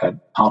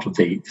part of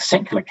the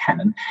secular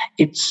canon,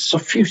 it's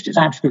suffused, it's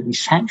absolutely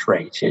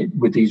saturated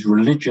with these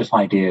religious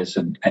ideas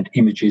and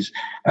images,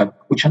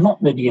 which are not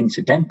really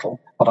incidental,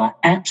 but are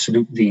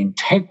absolutely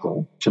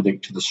integral to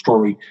the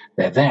story.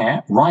 They're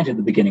there right at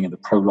the beginning of the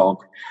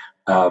prologue,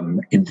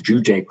 in the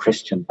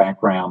Judeo-Christian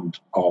background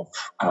of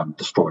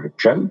the story of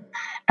Job,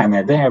 and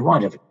they're there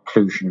right at the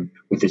conclusion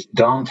with this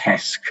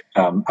Dantesque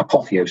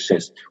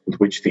apotheosis with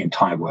which the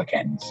entire work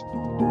ends.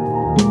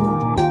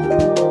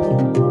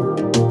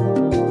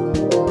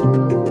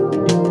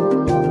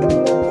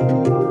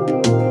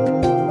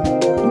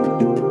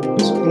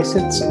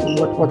 is it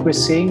what we're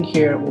seeing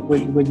here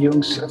with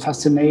Jung's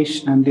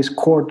fascination and this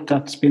chord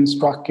that's been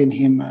struck in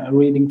him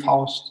reading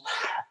Faust?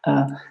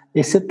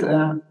 Is it,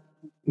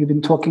 we've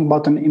been talking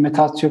about an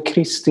imitatio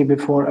Christi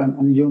before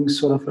and Jung's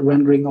sort of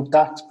rendering of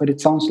that, but it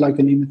sounds like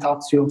an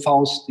imitatio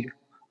Fausti.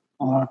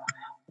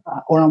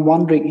 Or I'm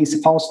wondering, is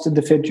Faust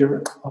the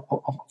figure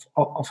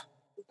of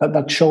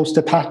that shows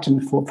the pattern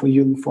for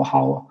Jung for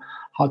how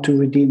to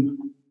redeem?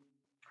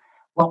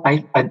 Well,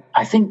 I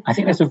think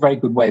that's a very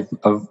good way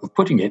of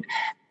putting it,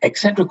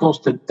 except, of course,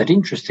 that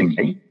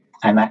interestingly,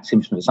 and that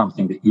seems to be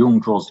something that Jung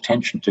draws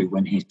attention to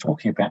when he's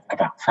talking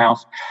about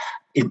Faust,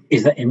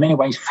 is that in many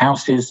ways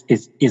Faust is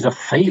a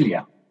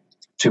failure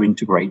to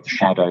integrate the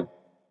shadow,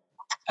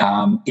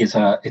 is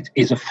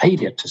a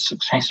failure to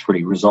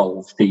successfully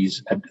resolve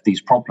these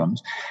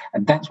problems,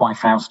 and that's why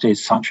Faust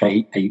is such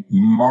a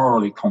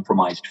morally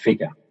compromised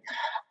figure.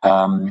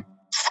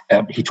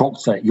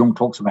 Jung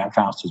talks about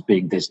Faust as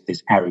being this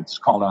arid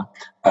scholar,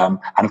 and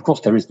of course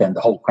there is then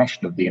the whole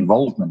question of the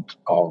involvement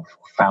of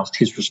Faust,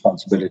 his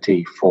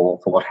responsibility for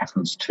what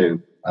happens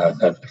to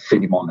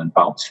Philemon and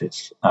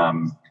Baucis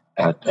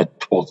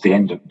towards the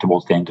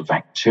end of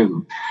Act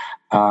 2,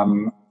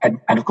 and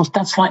of course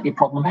that's slightly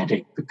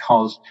problematic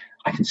because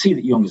I can see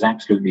that Jung is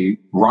absolutely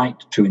right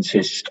to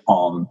insist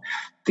on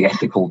the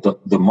ethical,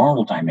 the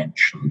moral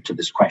dimension to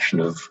this question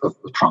of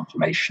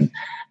transformation.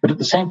 But at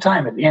the same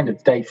time, at the end of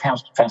the day,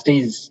 Faust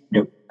is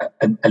a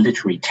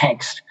literary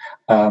text,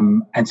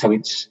 and so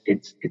it's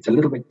a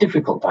little bit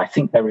difficult. I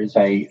think there is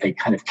a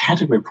kind of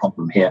category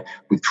problem here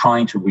with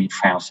trying to read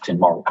Faust in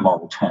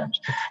moral terms.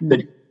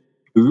 But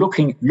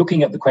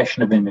looking at the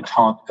question of an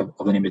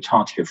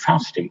imitatio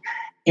Fausti,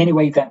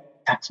 anyway,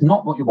 that's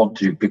not what you want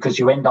to do, because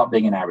you end up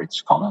being an arid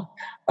scholar,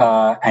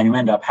 and you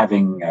end up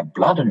having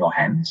blood on your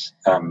hands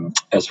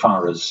as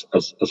far as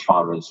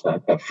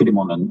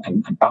Philemon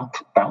and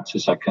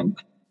Baucis are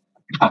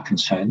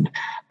concerned.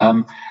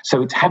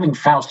 So it's having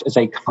Faust as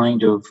a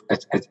kind of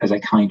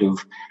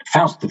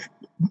Faust, the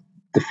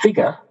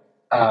figure,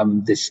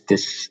 this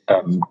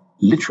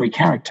literary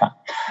character,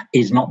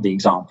 is not the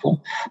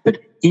example, but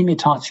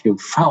imitatio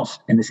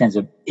Faust in the sense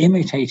of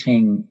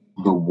imitating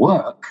the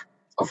work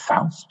of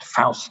Faust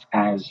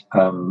as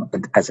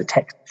a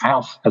text,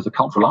 Faust as a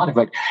cultural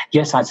artifact.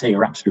 Yes, I'd say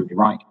you're absolutely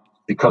right,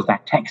 because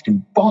that text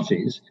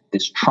embodies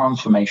this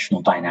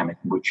transformational dynamic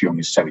in which Jung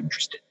is so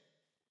interested.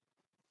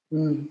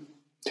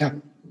 Yeah.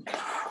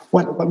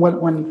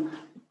 When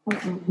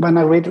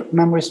I read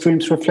Memory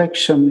Stream's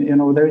reflection,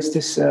 there is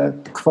this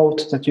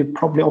quote that you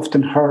probably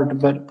often heard,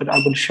 but I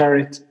will share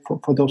it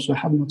for those who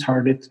have not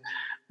heard it,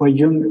 where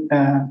Jung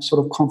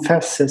sort of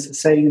confesses,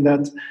 saying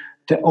that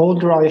the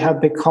older I have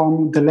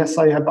become, the less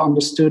I have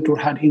understood or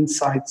had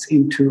insights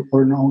into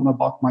or known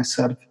about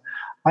myself.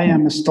 I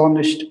am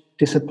astonished,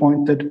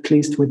 disappointed,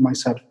 pleased with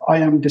myself. I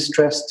am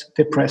distressed,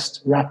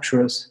 depressed,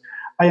 rapturous.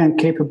 I am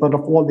capable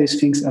of all these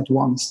things at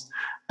once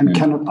and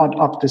cannot add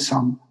up the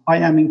sum. I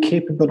am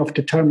incapable of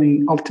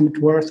determining ultimate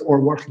worth or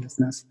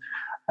worthlessness.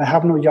 I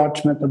have no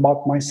judgment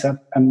about myself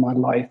and my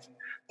life.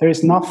 There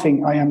is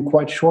nothing I am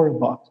quite sure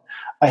about.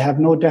 I have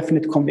no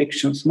definite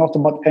convictions, not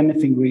about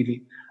anything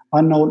really. I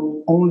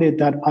know only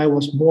that I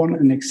was born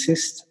and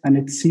exist, and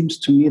it seems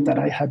to me that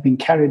I have been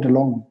carried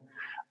along.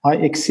 I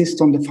exist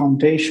on the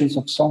foundations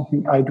of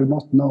something I do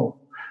not know.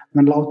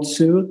 When Lao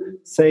Tzu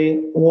say,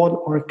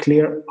 all are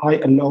clear, I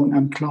alone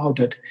am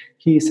clouded,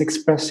 he is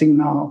expressing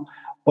now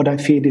what I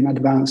feel in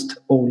advanced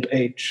old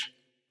age.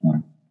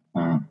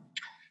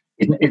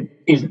 Isn't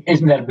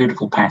that a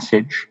beautiful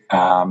passage?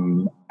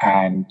 And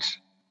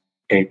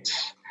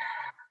it's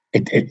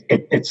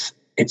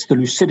the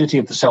lucidity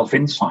of the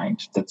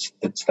self-insight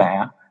that's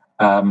there,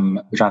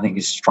 which I think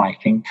is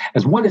striking,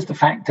 as well as the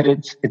fact that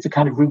it's a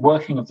kind of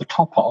reworking of the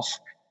topos,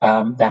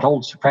 that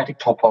old Socratic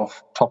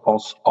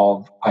topos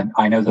of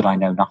I know that I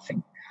know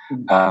nothing,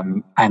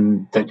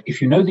 and that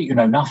if you know that you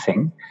know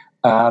nothing,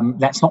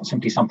 that's not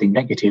simply something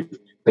negative,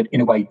 but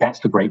in a way that's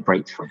the great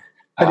breakthrough.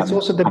 But it's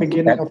also the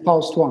beginning of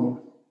Faust 1.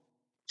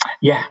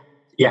 Yeah.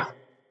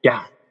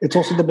 It's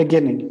also the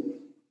beginning.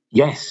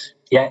 Yes.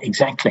 Yeah.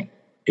 Exactly.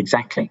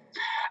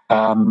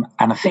 And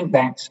I think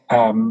that,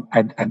 and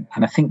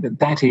I think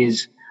that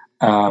is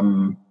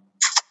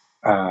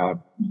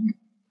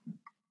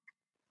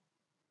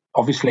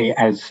obviously,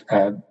 as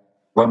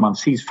when one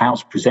sees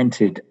Faust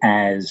presented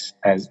as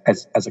a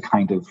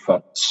kind of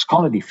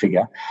scholarly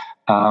figure,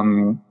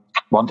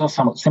 one does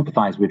somewhat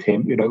sympathize with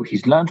him.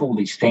 He's learned all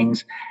these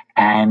things,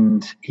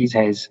 and he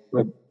says,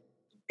 well,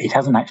 it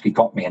hasn't actually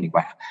got me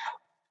anywhere.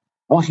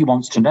 What he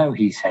wants to know,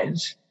 he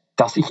says,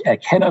 dass ich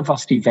erkenne,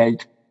 was die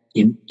Welt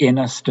in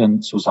innersten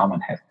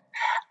Zusammenhang.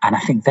 And I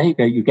think there you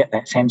go, you get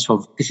that sense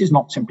of this is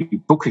not simply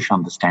bookish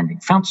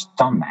understanding. Faust's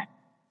done that.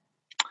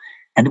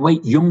 And the way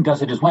Jung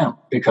does it as well,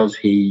 because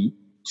he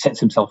sets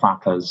himself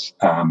up as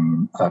a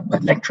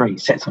lecturer, he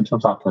sets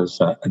himself up as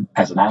an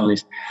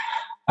analyst.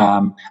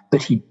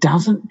 But he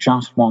doesn't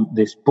just want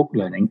this book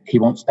learning, he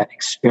wants that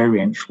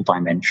experiential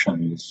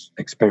dimension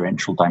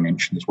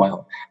as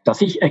well.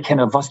 Dass ich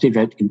erkenne, was die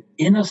Welt im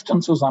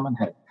innersten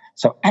Zusammenhang.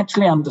 So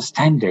actually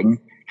understanding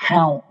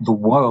how the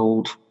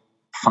world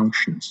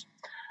functions.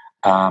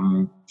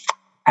 And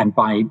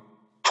by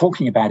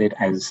talking about it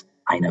as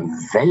eine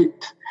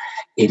Welt,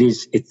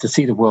 it's to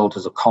see the world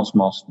as a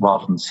cosmos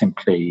rather than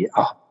simply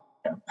a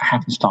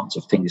happenstance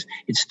of things.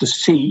 It's to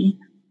see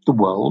the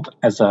world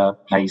as a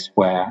place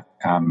where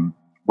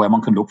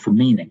one can look for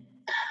meaning.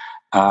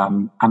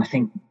 And I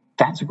think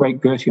that's a great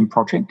Goethean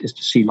project, is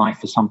to see life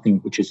as something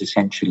which is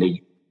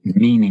essentially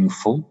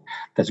meaningful.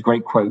 There's a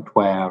great quote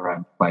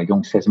where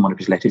Jung says in one of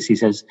his letters, he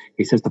says,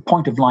 the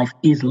point of life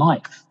is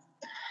life.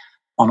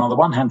 On the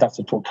one hand, that's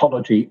a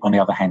tautology. On the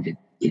other hand,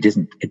 it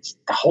isn't. It's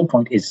the whole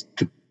point is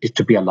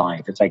to be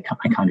alive. It's a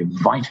kind of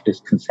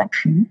vitalist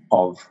conception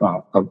of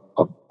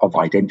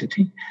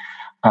identity,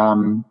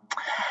 and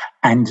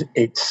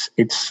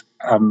it's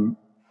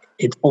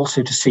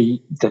also to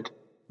see that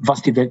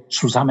was die Welt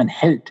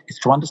zusammenhält is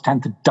to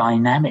understand the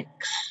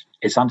dynamics,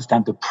 is to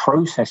understand the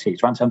processes,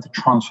 to understand the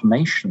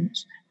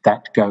transformations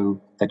that go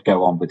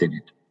on within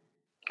it.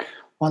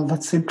 Well,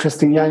 that's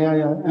interesting. Yeah.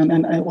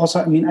 And I also,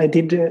 I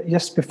did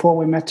just before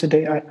we met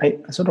today, I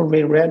sort of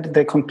reread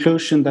the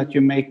conclusion that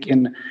you make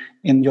in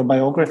your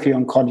biography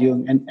on Carl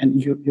Jung,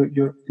 and you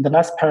in the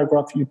last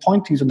paragraph you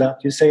pointing to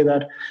that. You say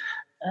that,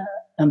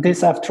 and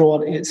this, after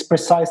all, is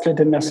precisely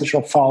the message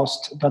of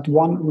Faust, that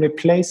one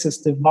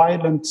replaces the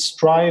violent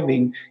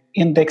striving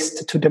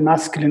indexed to the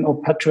masculine or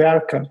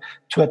patriarchal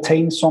to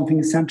attain something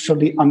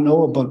essentially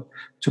unknowable,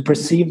 to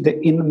perceive the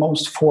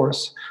inmost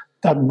force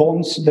that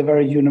bonds the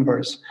very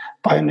universe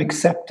by an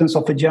acceptance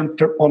of a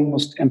gentler,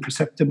 almost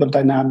imperceptible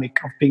dynamic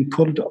of being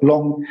pulled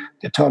along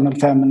the eternal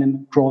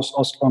feminine draws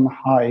us on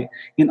high.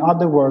 In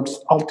other words,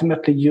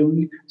 ultimately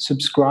Jung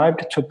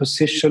subscribed to a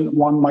position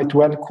one might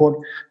well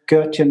call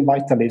Goethean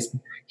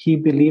vitalism. He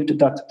believed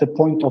that the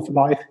point of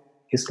life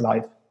is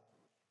life.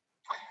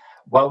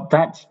 Well,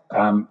 that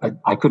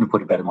I couldn't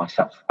put it better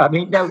myself.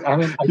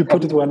 You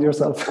put it well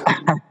yourself.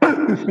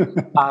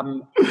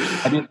 I'm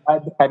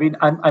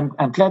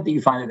glad that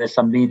you find that there's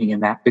some meaning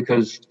in that,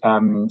 because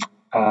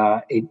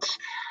it's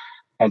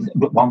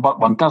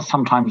one does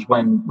sometimes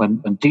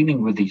when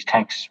dealing with these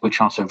texts, which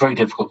are so very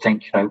difficult,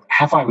 think,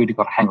 have I really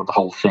got a hang of the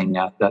whole thing,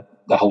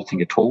 the whole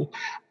thing at all?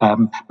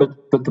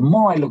 But the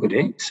more I look at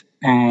it,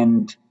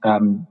 and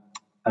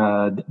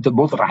the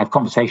more that I have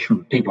conversation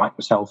with people like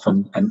yourself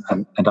and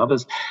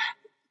others,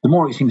 the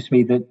more it seems to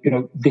me that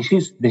this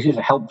is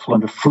a helpful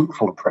and a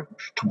fruitful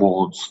approach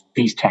towards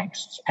these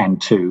texts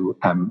and to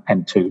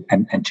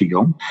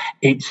Jung.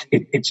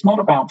 It's not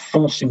about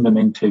forcing them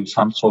into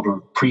some sort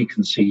of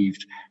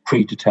preconceived,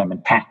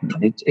 predetermined pattern.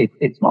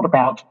 It's not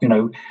about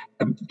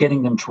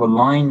getting them to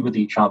align with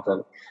each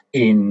other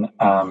in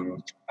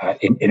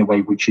a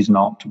way which is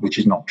not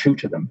true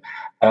to them.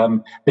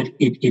 But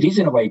it is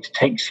in a way to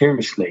take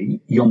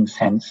seriously Jung's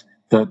sense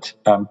that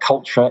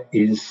culture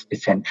is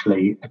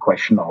essentially a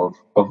question of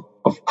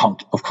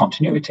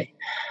continuity,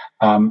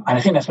 and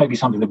I think that's maybe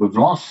something that we've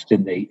lost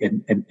in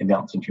the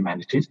arts and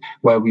humanities,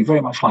 where we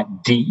very much like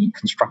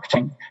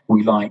deconstructing,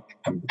 we like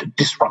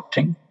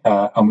disrupting,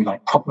 and we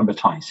like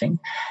problematizing,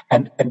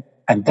 and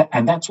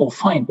that's all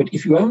fine. But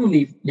if you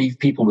only leave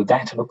people with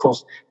that, and of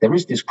course there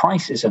is this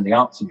crisis in the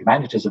arts and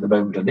humanities at the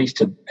moment, at least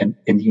in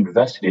the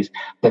universities,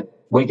 that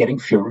we're getting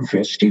fewer and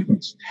fewer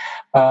students.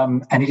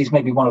 And it is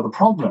maybe one of the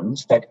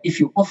problems that if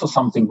you offer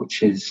something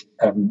which is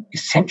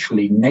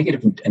essentially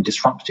negative and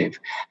disruptive,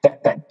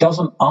 that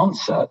doesn't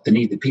answer the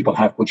need that people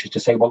have, which is to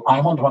say, well,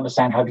 I want to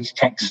understand how these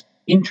texts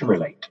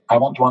interrelate. I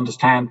want to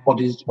understand what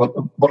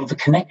are the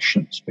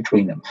connections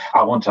between them.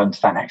 I want to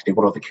understand actually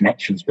what are the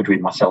connections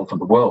between myself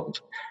and the world.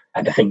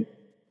 And I think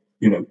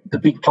the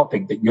big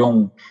topic that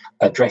Jung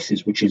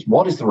addresses, which is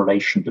what is the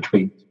relation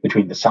between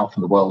the self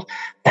and the world,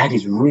 that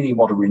is really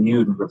what a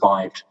renewed and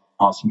revived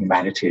arts and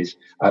humanities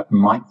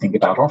might think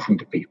about offering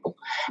to people.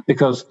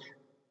 Because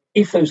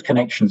if those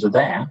connections are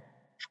there,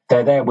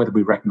 they're there whether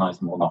we recognize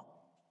them or not.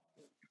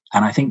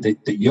 And I think that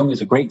Jung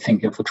is a great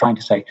thinker for trying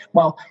to say,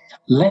 well,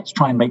 let's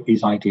try and make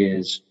these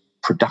ideas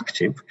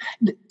productive.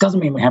 It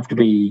doesn't mean we have to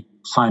be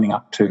signing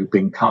up to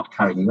being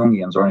card-carrying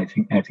Jungians or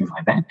anything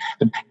like that.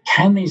 But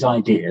can these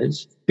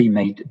ideas be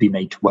made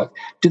to work?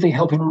 Do they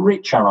help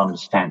enrich our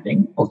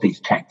understanding of these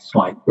texts,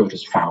 like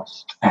Goethe's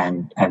Faust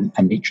and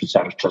Nietzsche's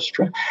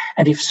Zarathustra?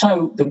 And if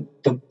so, then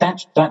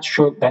that's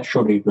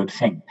surely a good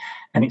thing.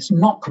 And it's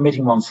not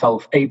committing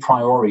oneself a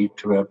priori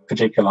to a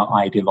particular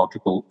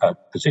ideological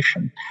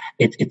position.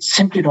 It's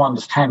simply to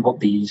understand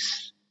what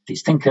these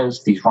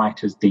thinkers, these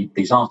writers,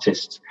 these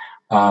artists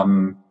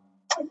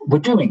we're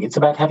doing. It's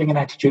about having an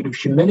attitude of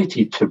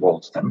humility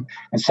towards them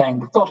and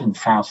saying, we've got in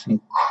Faust an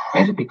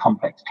incredibly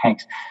complex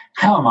text.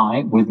 How am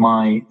I, with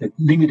my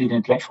limited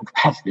intellectual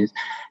capacities,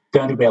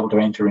 going to be able to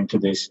enter into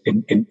this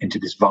into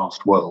this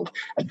vast world?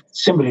 And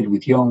similarly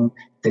with Jung,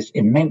 this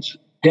immense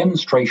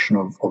demonstration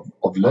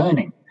of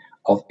learning,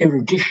 of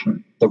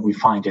erudition that we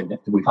find in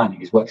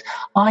his works,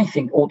 I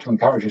think ought to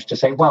encourage us to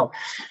say, well,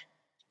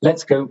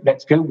 let's go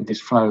with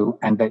this flow,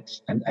 and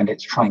let's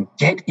try and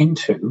get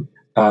into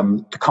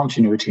the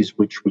continuities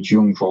which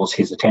Jung draws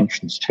his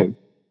attentions to.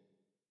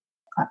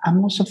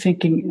 I'm also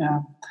thinking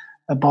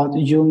about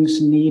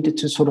Jung's need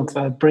to sort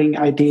of bring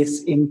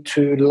ideas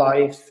into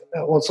life,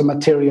 also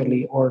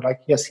materially, or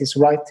like, yes, he's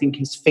writing,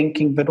 he's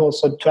thinking, but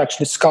also to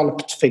actually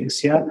sculpt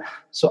things. Yeah.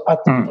 So at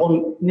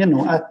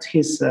at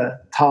his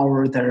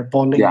tower there,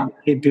 Bollingen,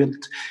 he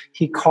built,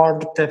 he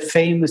carved the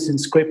famous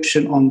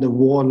inscription on the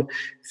wall,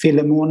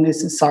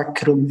 Philemonis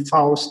Sacrum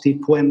Fausti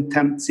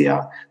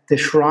Puententia, the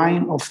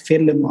shrine of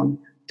Philemon,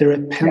 the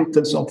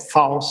repentance of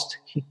Faust.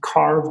 He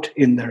carved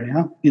in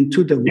there,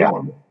 into the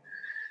wall.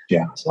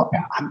 Yeah. So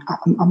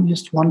I'm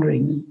just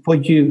wondering, for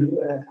you,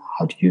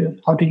 how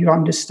do you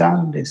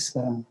understand this?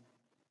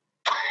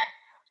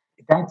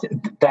 That's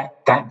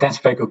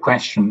a very good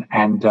question,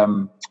 and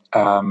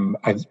I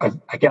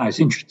was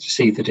interested to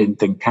see that in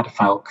the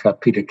catafalque,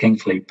 Peter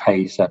Kingsley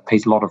pays a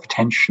lot of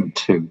attention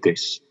to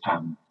this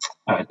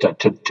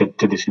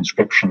to this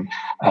inscription,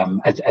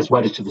 as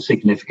well as to the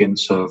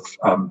significance of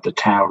the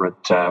tower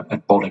at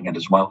Bollingen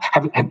as well.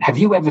 Have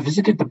you ever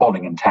visited the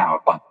Bollingen Tower,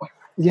 by the way?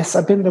 Yes,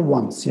 I've been there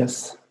once.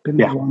 Yes,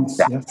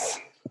 yes.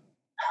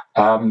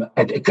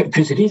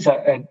 Because it is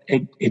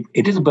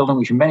a building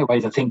which, in many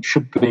ways, I think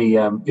should be,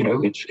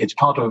 it's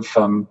part of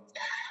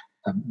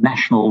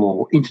national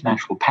or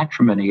international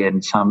patrimony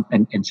in some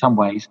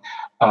ways,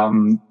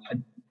 and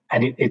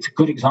it's a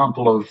good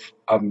example of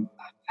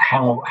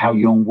how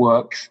Jung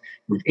works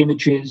with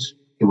images.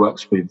 He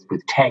works with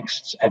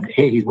texts, and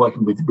here he's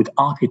working with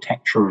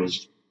architecture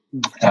as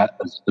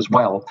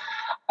well.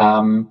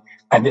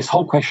 And this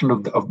whole question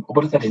of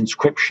what does that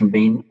inscription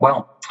mean?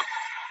 Well,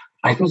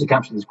 I suppose it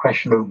comes to this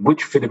question of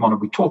which Philemon are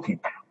we talking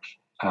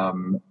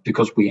about?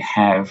 Because we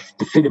have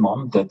the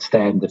Philemon that's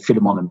there in the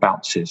Philemon and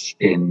Baucis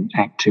in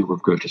Act 2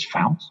 of Goethe's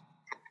Faust.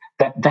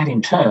 That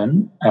in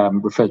turn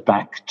refers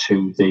back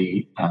to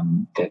the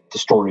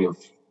story of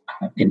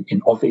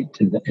in Ovid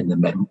in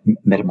the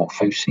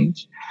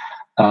Metamorphoses,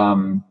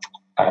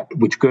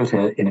 which Goethe,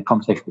 in a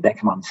conversation with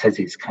Eckermann, says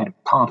is kind of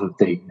part of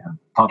the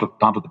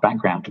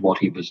background to what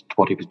he was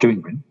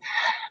doing with.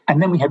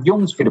 And then we have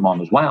Jung's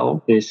Philemon as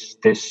well.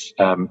 This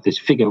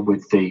figure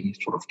with the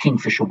sort of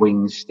kingfisher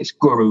wings, this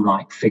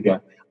guru-like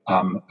figure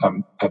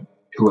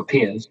who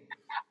appears,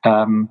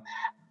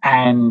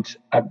 and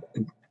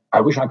I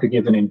wish I could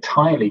give an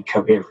entirely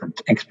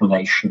coherent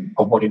explanation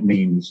of what it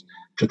means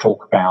to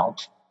talk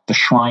about the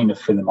shrine of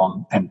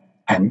Philemon and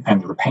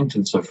the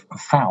repentance of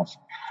Faust.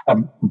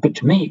 But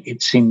to me,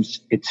 it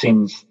seems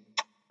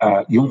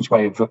Jung's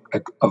way of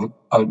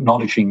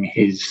acknowledging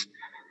his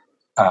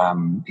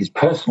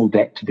personal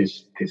debt to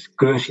this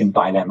Goethean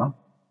dilemma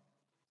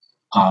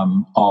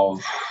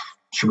of,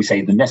 should we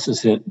say,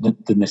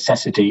 the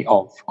necessity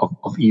of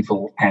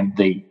evil and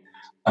the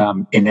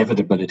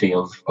inevitability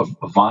of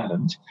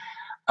violence.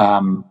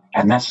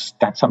 And that's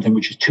something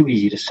which is too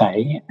easy to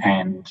say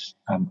and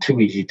too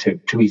easy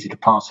to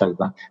pass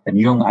over. And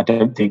Jung, I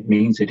don't think,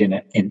 means it in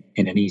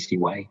an easy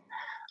way.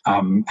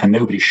 And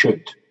nobody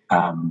should,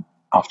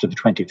 after the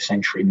 20th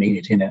century, mean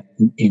it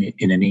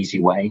in an easy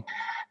way.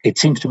 It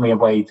seems to me a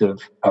way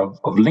of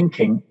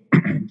linking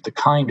the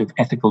kind of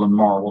ethical and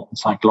moral and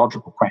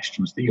psychological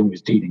questions that Jung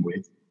is dealing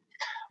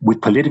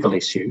with political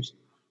issues.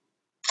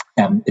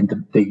 In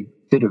the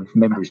bit of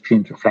Memories,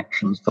 Dreams,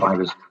 Reflections that I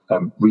was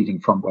reading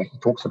from, where he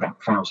talks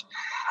about Faust,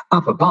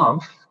 up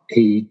above,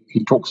 he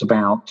talks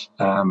about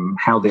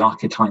how the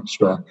archetypes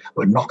were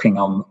knocking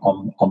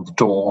on the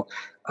door.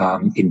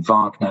 In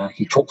Wagner,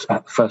 he talks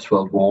about the First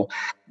World War.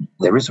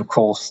 There is, of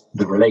course,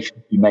 the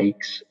relation he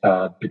makes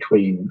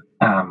between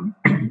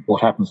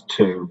what happens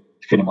to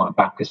Philemon and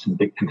Baucis and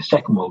the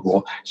Second World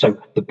War. So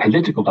the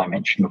political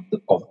dimension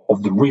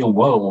of the real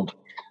world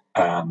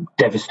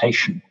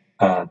devastation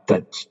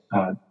that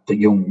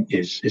Jung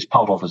is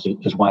part of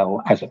as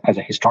well as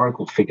a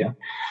historical figure.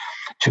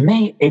 To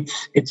me,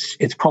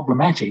 it's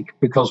problematic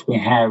because we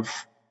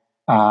have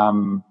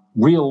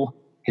real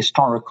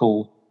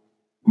historical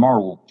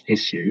moral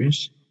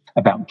issues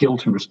about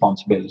guilt and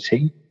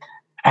responsibility,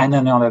 and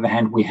then on the other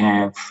hand, we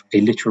have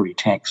a literary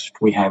text,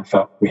 we have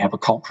a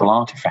cultural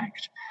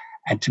artifact,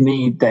 and to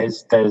me,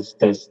 there's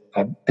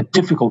a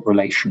difficult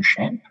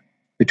relationship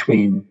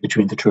between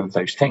the two of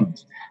those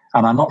things,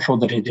 and I'm not sure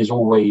that it is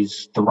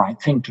always the right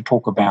thing to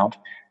talk about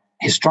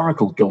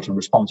historical guilt and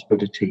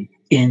responsibility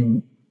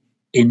in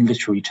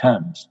literary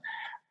terms,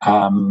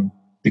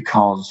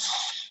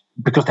 because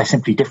they're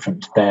simply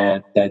different.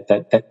 They're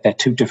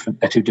two different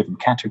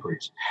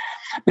categories.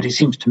 But it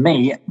seems to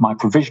me, my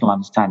provisional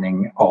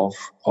understanding of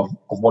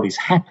what is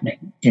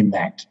happening in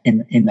that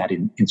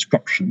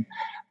inscription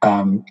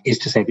is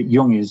to say that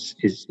Jung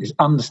is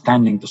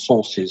understanding the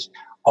sources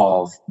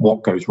of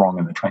what goes wrong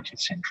in the 20th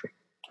century.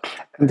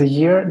 And the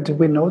year? Do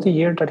we know the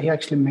year that he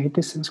actually made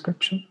this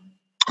inscription?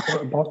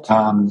 Or about?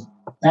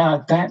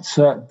 That's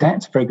a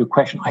very good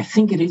question. I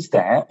think it is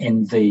there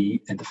in the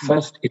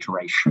first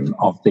iteration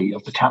of the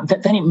tower.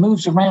 Then it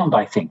moves around.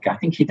 I think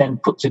he then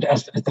puts it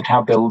as the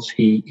tower builds.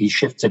 He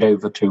shifts it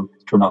over to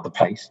another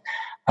place.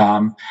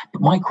 But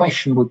my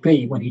question would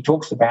be, when he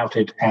talks about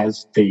it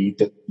as the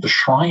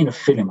shrine of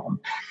Philemon,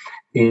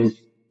 is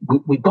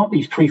we've got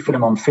these three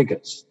Philemon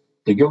figures: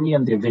 the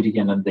Jungian, the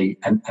Ovidian, and the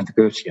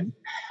Goethean.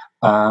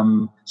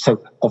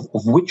 So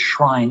of which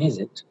shrine is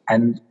it?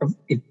 And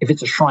if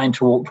it's a shrine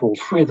to all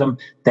three of them,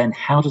 then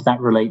how does that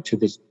relate to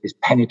this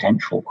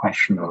penitential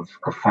question of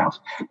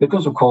Faust?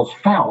 Because, of course,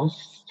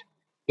 Faust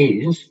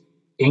is,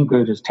 in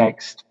Goethe's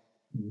text,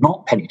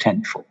 not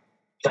penitential.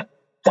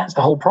 That's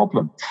the whole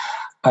problem.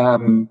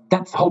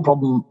 That's the whole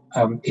problem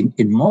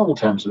in moral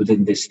terms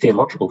within this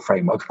theological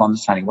framework of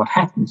understanding what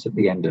happens at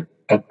the end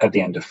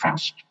of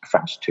Faust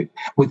 2.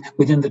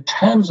 Within the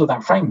terms of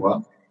that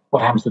framework,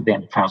 what happens at the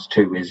end of Faust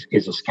 2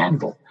 is a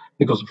scandal,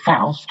 because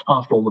Faust,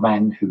 after all, the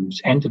man who's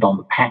entered on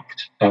the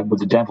pact with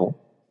the devil,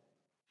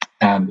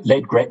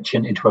 led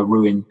Gretchen into a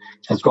ruin,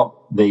 has got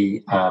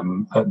the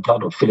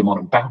blood of Philemon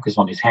and Baucis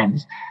on his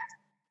hands,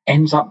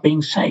 ends up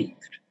being saved.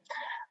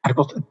 And of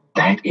course,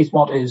 that is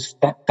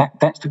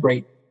that's the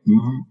great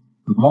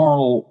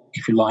moral,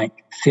 if you like,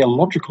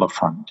 theological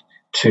affront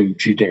to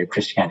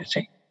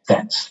Judeo-Christianity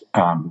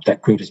that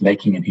Goethe is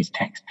making in his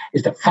text,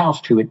 is that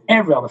Faust, who in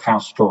every other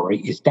Faust story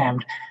is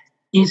damned,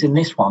 is in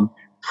this one,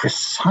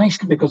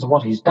 precisely because of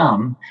what he's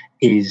done,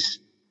 is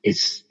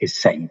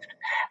saved.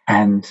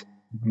 And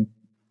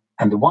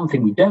the one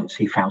thing we don't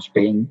see Faust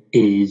being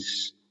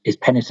is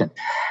penitent.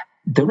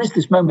 There is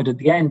this moment at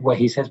the end where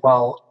he says,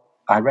 well,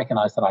 I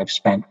recognize that I've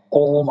spent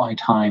all my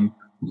time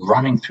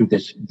running through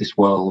this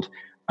world,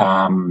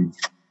 and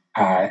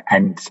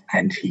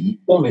he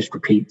almost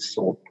repeats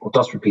or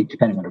does repeat,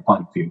 depending on the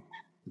point of view,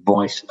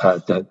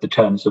 the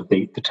terms of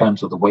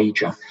the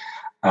wager.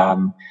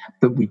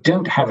 But we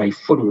don't have a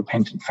fully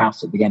repentant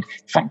Faust at the end.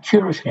 In fact,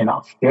 curiously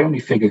enough, the only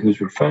figure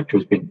who's referred to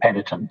as being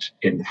penitent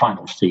in the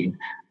final scene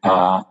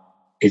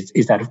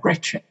is that of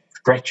Gretchen.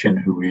 Gretchen,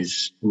 who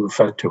is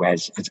referred to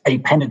as a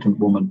penitent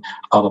woman,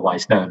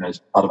 otherwise known as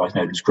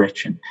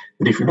Gretchen.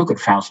 But if you look at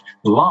Faust,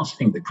 the last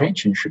thing that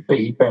Gretchen should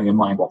be, bearing in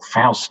mind what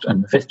Faust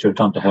and Mephisto have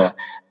done to her,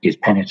 is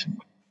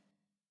penitent.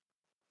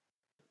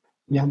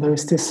 Yeah, there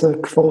is this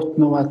quote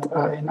now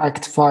in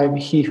Act 5,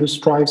 he who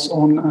strives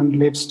on and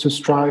lives to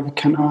strive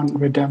can earn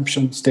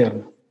redemption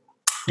still.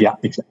 Yeah,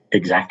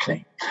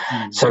 exactly.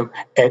 Mm.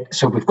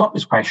 So we've got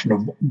this question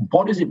of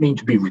what does it mean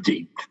to be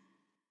redeemed?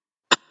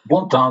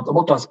 What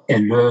does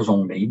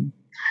erlösung mean?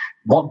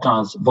 What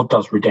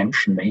does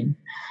redemption mean?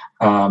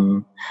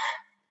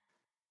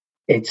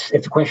 It's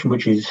a question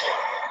which is,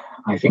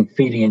 I think,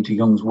 feeding into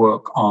Jung's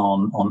work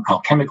on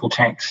alchemical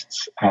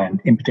texts,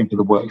 and in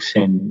particular the works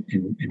in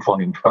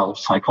volume 12,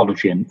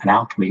 Psychology and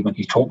Alchemy, when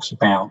he talks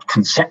about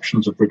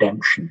conceptions of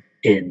redemption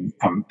in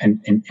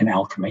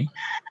alchemy.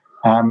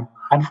 And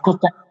of course,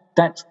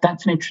 that's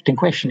an interesting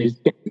question: is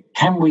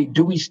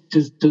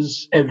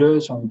does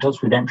erlösung,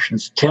 does redemption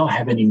still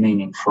have any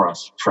meaning for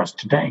us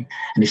today?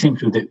 And it seems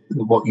that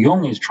what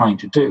Jung is trying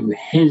to do,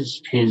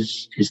 his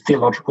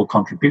theological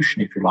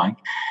contribution, if you like,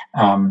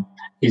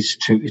 is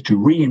to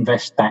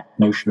reinvest that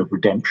notion of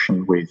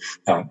redemption with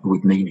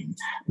meaning,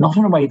 not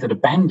in a way that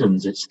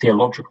abandons its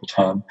theological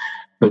term,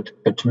 but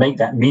to make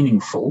that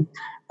meaningful,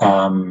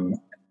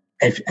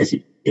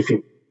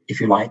 if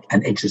you like,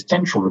 an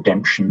existential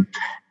redemption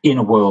in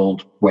a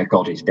world where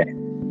God is dead.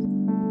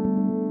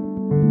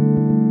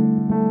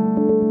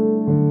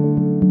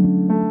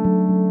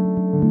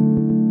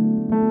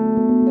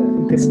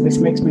 This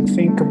makes me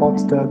think about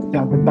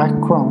the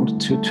background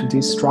to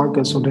these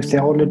struggles, or the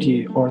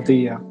theology, or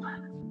the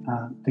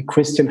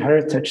Christian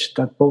heritage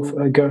that both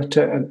Goethe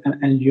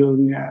and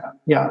Jung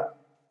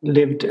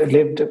lived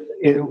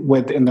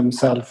with in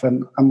themselves.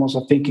 And I'm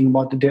also thinking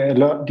about the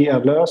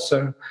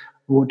Erlöser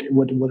would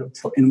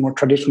in a more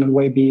traditional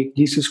way be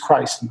Jesus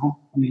Christ, no?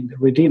 I mean, the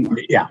Redeemer.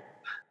 Yeah.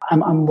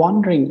 I'm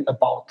wondering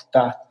about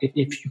that.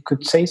 If you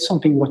could say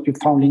something what you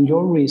found in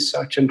your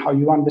research and how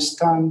you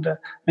understand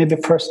maybe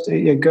first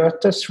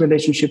Goethe's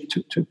relationship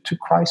to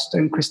Christ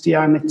and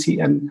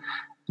Christianity, and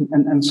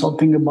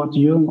something about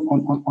Jung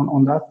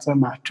on that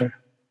matter.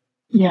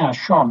 Yeah,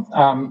 sure.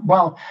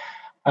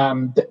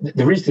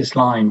 There is this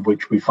line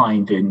which we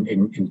find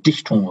in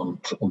Dichtung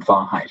und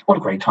Wahrheit. What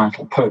a great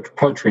title,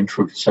 Poetry and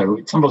Truth. So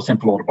it's not a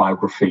simple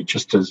autobiography,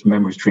 just as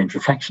Memories, Dreams,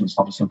 Reflections,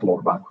 not a simple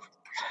autobiography.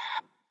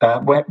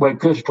 Where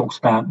Goethe talks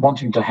about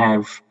wanting to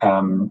have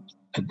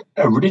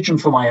a religion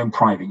for my own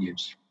private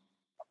use.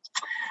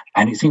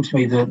 And it seems to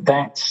me that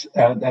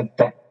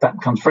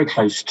comes very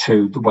close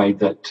to the way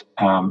that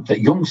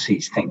Jung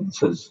sees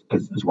things as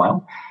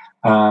well.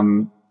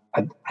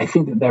 I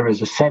think that there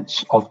is a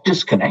sense of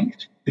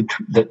disconnect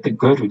that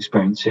Goethe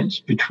experiences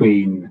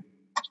between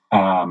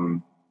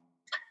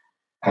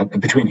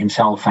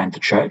himself and the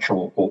church,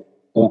 or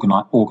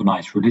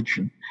organized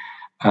religion.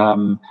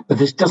 But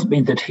this doesn't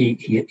mean that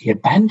he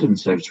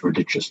abandons those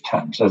religious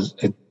terms.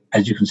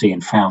 As you can see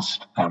in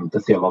Faust, the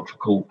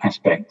theological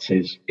aspect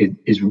is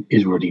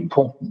really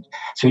important.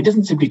 So he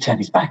doesn't simply turn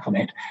his back on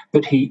it,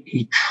 but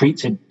he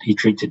treats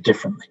it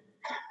differently.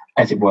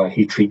 As it were,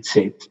 he treats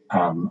it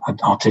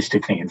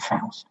artistically in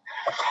Faust.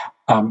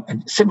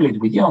 And similarly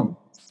with Jung,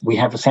 we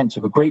have a sense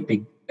of a great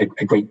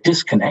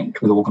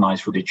disconnect with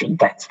organized religion.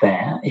 That's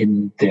there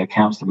in the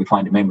accounts that we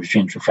find in Memories,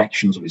 Dreams,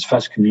 Reflections of his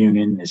first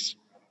communion, this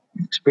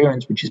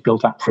experience which is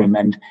built up for him,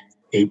 and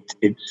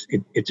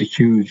it's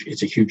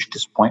a huge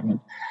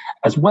disappointment,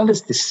 as well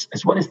as this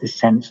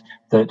sense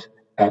that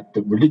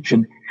the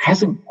religion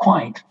hasn't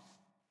quite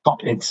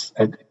got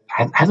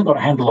hasn't got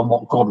a handle on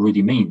what God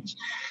really means.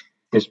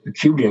 This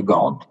peculiar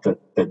God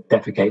that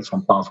defecates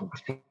on Basel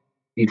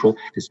Cathedral,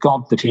 this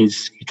God that he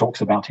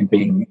talks about him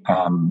being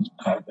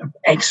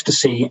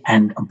ecstasy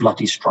and a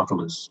bloody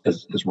struggle as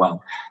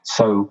well.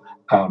 So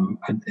a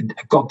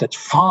God that's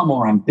far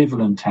more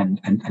ambivalent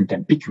and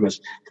ambiguous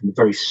than the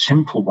very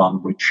simple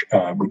one which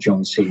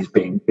Jung sees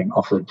being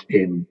offered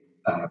in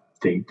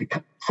the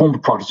form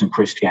of Protestant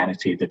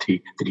Christianity that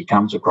he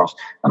comes across.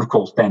 And of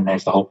course, then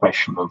there's the whole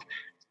question of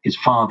his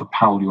father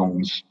Paul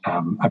Jung's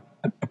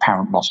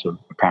apparent loss of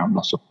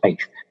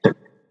faith. That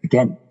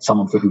again,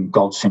 someone for whom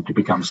God simply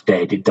becomes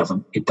dead, it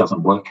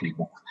doesn't work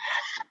anymore.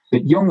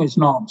 But Jung is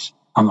not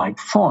unlike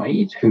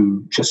Freud,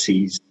 who just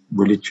sees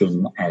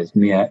religion as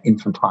mere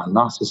infantile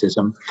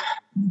narcissism,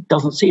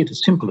 doesn't see it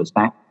as simple as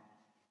that,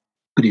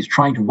 but he's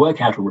trying to work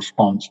out a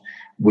response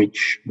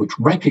which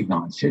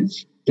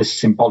recognizes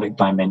this symbolic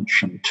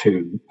dimension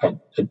to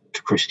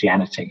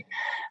Christianity.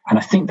 And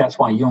I think that's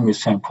why Jung is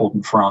so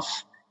important for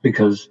us,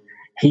 because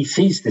he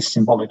sees this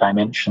symbolic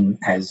dimension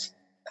as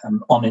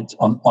on its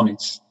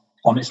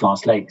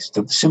last legs,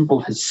 that the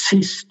symbol has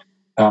ceased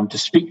to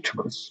speak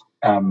to us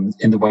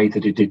in the way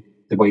that it did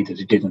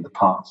in the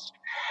past.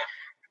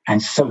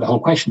 And so the whole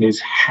question is,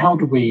 how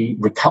do we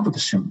recover the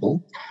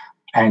symbol?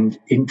 And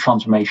in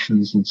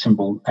transformations and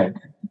symbols of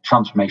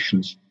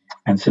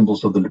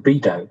the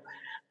libido,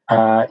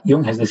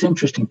 Jung has this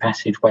interesting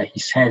passage where he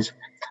says,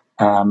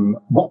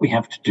 what we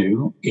have to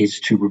do is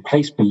to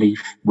replace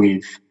belief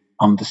with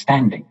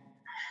understanding.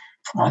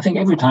 I think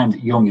every time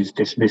that Jung is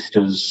dismissed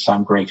as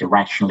some great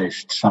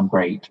irrationalist, some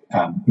great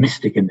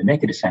mystic in the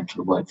negative sense of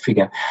the word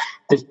figure,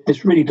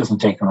 this really doesn't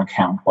take into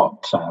account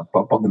what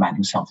the man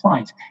himself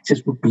writes. He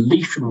says, well,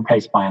 belief should be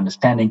replaced by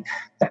understanding.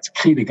 That's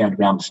clearly going to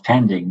be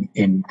understanding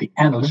in the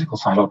analytical,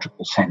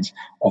 psychological sense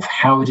of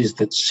how it is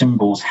that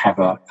symbols have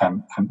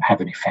an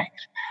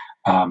effect.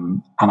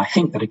 And I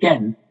think that,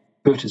 again,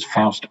 Goethe's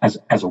Faust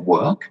as a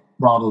work,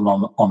 rather than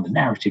on the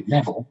narrative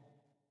level,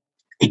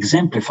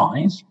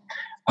 exemplifies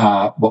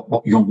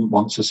what Jung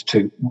wants us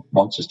to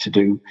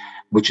do,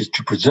 which is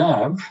to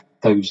preserve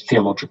those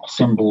theological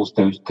symbols,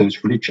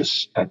 those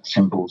religious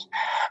symbols,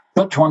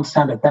 but to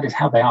understand that is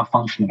how they are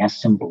functioning as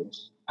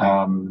symbols,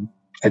 and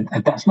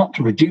that's not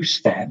to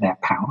reduce their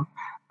power.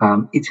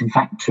 It's in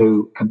fact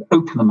to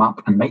open them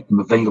up and make them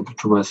available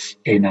to us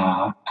in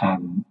a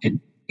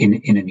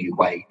new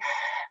way.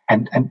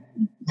 And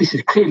this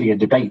is clearly a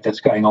debate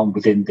that's going on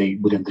within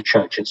the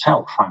church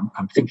itself.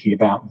 I'm thinking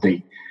about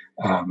the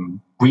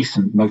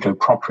recent motu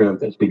proprio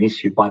that's been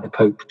issued by the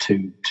Pope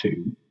to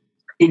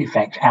in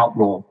effect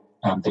outlaw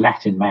the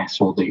Latin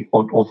Mass or the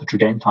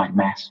Tridentine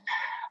Mass.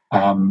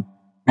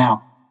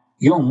 Now,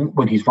 Jung,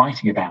 when he's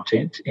writing about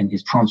it in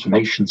his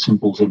transformation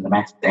symbols in the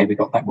Mass, there we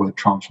got that word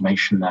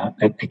transformation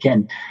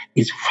again,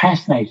 is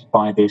fascinated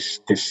by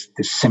this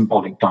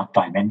symbolic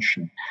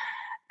dimension.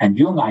 And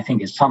Jung, I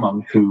think, is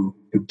someone who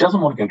doesn't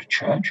want to go to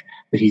church,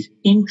 but he's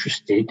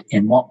interested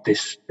in what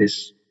this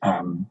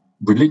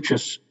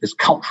religious, this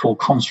cultural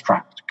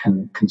construct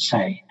can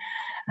say.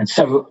 And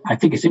so I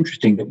think it's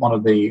interesting that one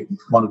of the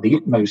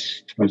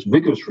most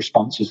vigorous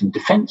responses and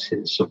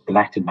defenses of the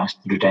Latin Mass,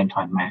 the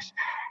Tridentine Mass,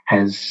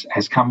 has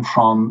come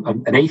from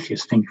an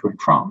atheist thinker in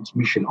France,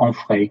 Michel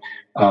Onfray,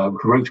 who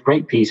wrote a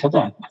great piece,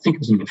 I think it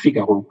was in Le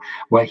Figaro,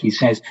 where he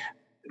says,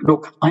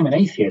 look, I'm an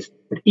atheist,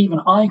 but even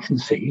I can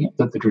see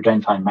that the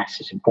Tridentine Mass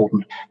is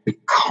important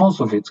because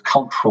of its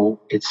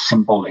cultural, its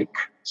symbolic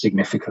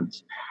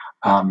significance.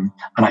 And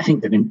I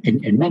think that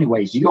in many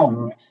ways,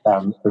 Jung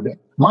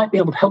might be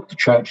able to help the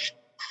church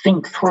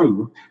think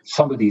through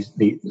some of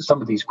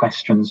these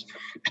questions,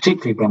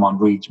 particularly when one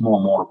reads more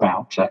and more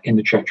about in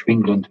the Church of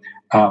England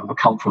the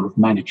culture of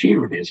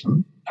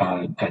managerialism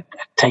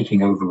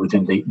taking over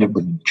within the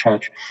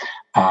church,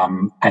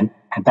 and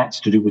that's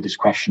to do with this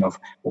question of,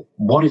 well,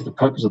 what is the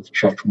purpose of the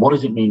church? What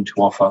does it mean to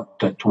offer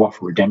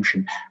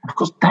redemption? And of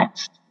course,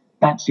 that's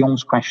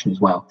Jung's question as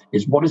well: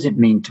 is what does it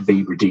mean to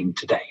be redeemed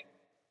today?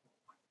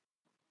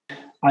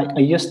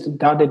 I just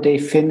the other day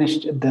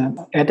finished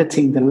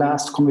editing the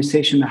last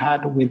conversation I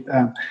had with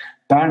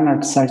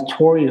Bernard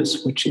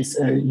Sartorius, which is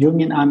a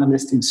Jungian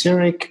analyst in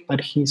Zurich, but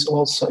he's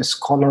also a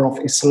scholar of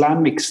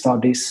Islamic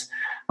studies.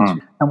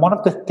 And one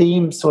of the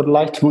themes or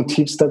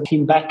leitmotifs that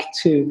came back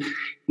to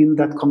in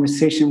that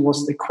conversation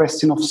was the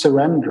question of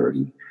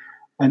surrendering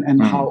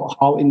and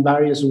how in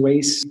various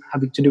ways,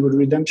 having to do with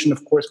redemption,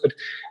 of course, but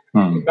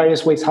in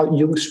various ways how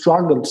Jung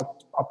struggled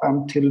up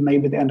until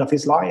maybe the end of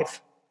his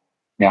life.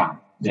 Yeah.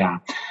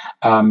 No,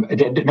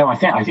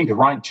 I think you're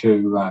right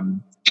to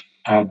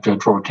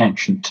draw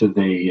attention to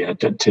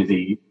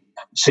the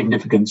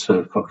significance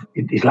of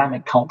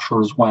Islamic culture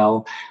as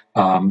well.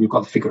 You've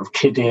got the figure of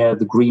Khidir,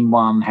 the green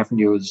one, haven't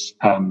you, as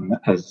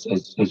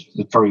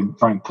very,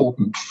 very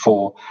important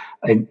for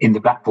in the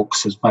Black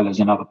Books as well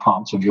as in other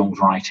parts of Jung's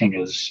writing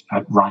as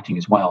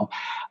well.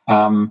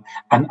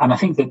 And I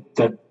think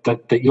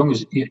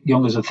that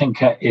Jung as a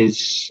thinker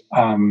is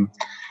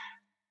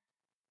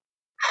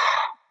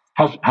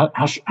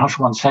how should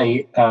one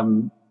say,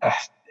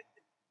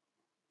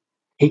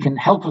 he can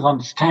help us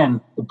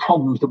understand the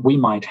problems that we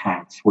might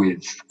have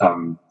with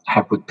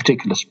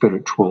particular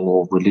spiritual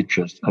or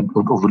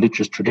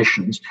religious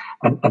traditions,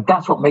 and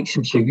that's what makes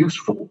him so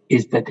useful.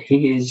 Is that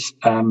he is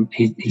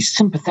he's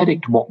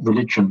sympathetic to what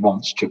religion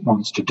wants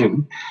to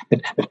do,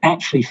 but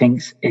actually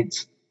thinks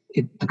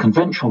the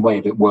conventional way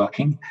of it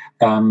working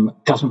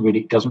doesn't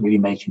really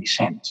make any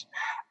sense.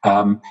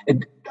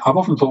 I've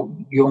often thought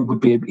Jung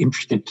would be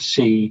interested to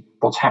see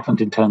what's happened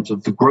in terms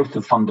of the growth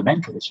of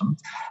fundamentalism,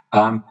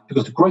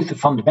 because the growth of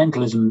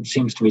fundamentalism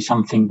seems to be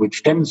something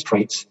which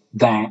demonstrates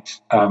that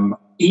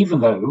even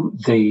though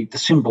the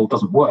symbol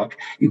doesn't work,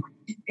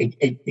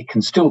 it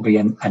can still be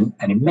an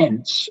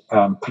immense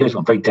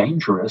political, very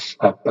dangerous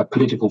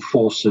political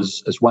force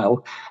as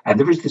well. And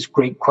there is this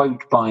great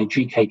quote by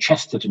G.K.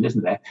 Chesterton,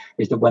 isn't there?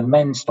 Is that when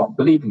men stop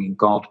believing in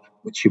God,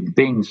 which human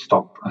beings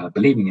stop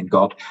believing in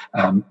God,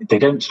 they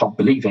don't stop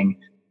believing,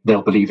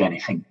 they'll believe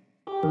anything.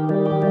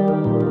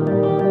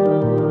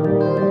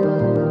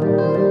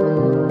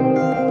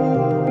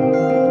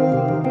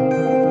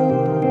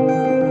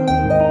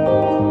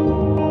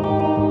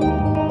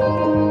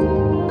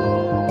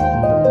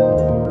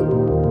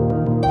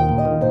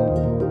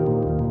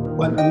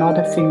 Well,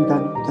 another thing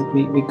that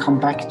we come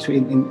back to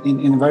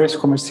in various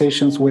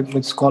conversations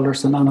with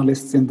scholars and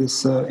analysts in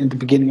this in the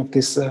beginning of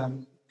this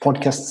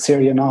podcast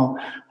series now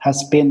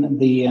has been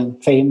the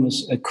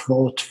famous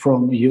quote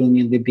from Jung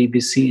in the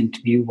BBC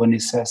interview when he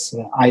says,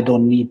 "I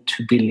don't need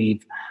to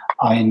believe,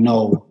 I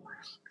know."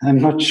 I'm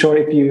not sure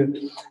if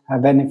you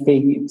have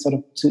anything sort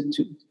of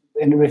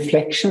any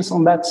reflections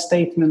on that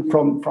statement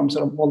from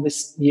sort of all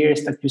these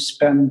years that you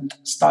spent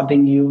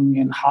studying Jung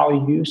and how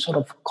you sort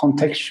of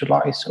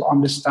contextualize or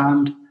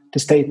understand the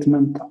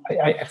statement.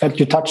 I felt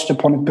you touched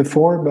upon it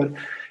before, but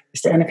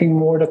is there anything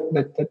more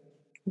that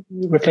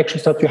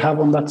reflections that you have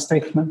on that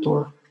statement?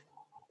 Or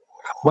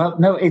well,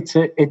 no, it's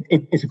a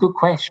good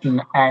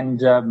question,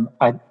 and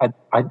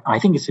I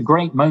think it's a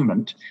great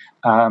moment.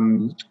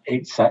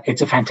 It's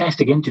a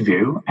fantastic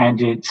interview,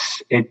 and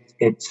it's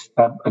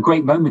a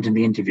great moment in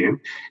the interview,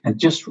 and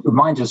just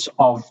reminds us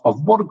of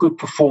what a good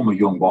performer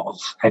Jung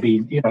was. I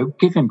mean,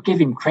 give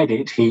him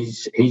credit.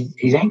 He's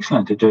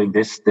excellent at doing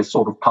this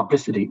sort of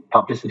publicity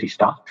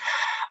stuff.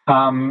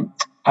 And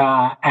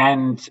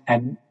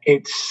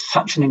it's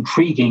such an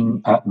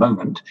intriguing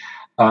moment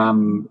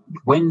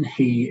when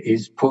he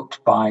is put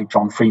by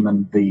John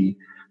Freeman the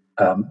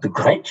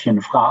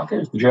Gretchenfrage,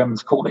 as the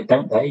Germans call it,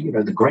 don't they?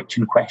 The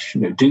Gretchen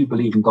question: do you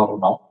believe in God or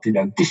not?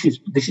 This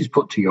is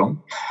put to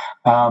Jung,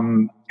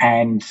 and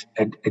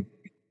it's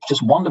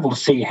just wonderful to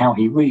see how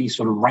he really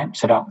sort of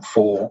ramps it up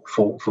for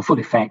full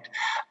effect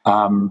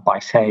by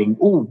saying,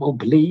 "Oh, we'll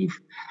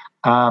believe,"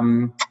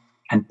 and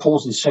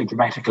pauses so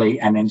dramatically,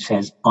 and then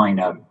says, "I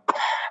know."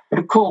 But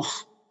of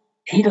course,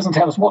 he doesn't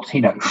tell us what he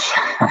knows.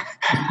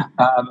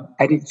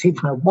 And it's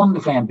even a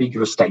wonderfully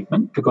ambiguous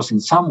statement, because in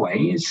some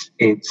ways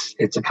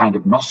it's a kind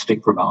of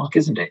Gnostic remark,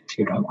 isn't it?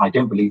 I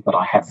don't believe, but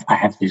I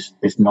have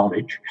this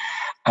knowledge.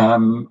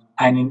 And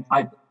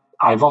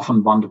I've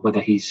often wondered whether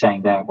he's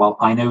saying there, well,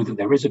 I know that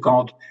there is a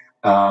God,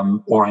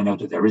 or I know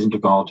that there isn't a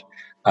God.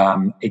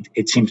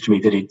 It seems to me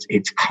that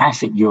it's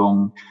classic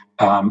Jung.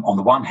 On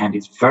the one hand,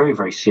 it's very,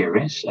 very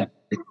serious.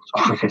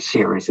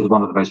 Serious is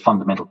one of the most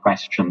fundamental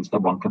questions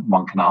that one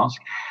can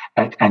ask,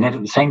 and then at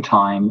the same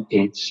time,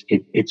 it's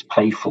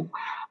playful.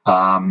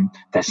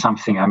 There's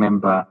something I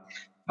remember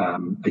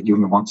that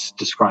Jung once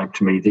described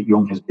to me, that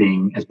Jung has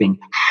been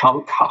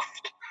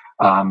schalkhaft.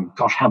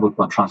 How would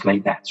one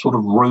translate that? Sort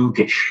of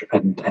roguish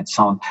and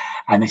so on.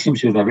 And it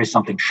seems to me there is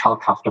something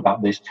schalkhaft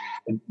about this,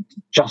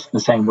 just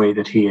the same way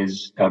that he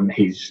is.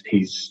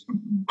 He's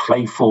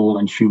playful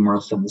and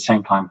humorous, and at the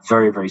same time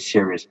very, very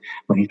serious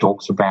when he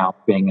talks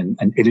about being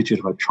an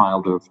illegitimate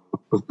child of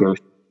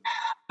Goethe.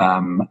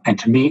 And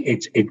to me,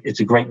 it's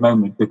a great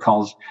moment,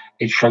 because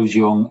it shows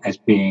Jung as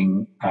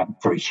being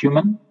very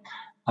human,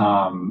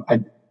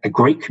 a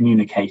great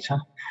communicator.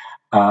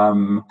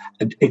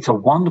 It's a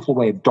wonderful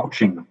way of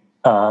dodging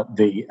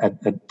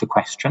the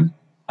question,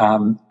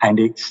 and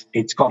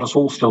it's got us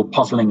all still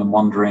puzzling and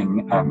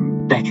wondering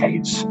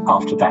decades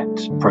after that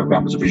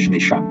program was originally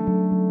shown.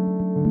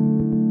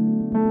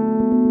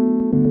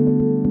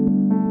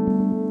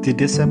 Did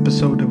this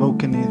episode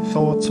evoke any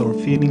thoughts or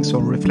feelings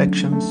or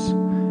reflections?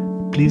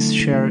 Please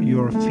share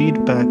your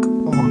feedback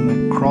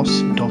on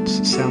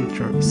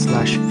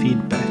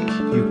cross.center/feedback.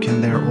 You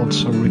can there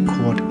also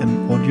record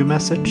an audio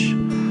message,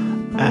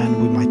 and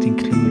we might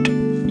include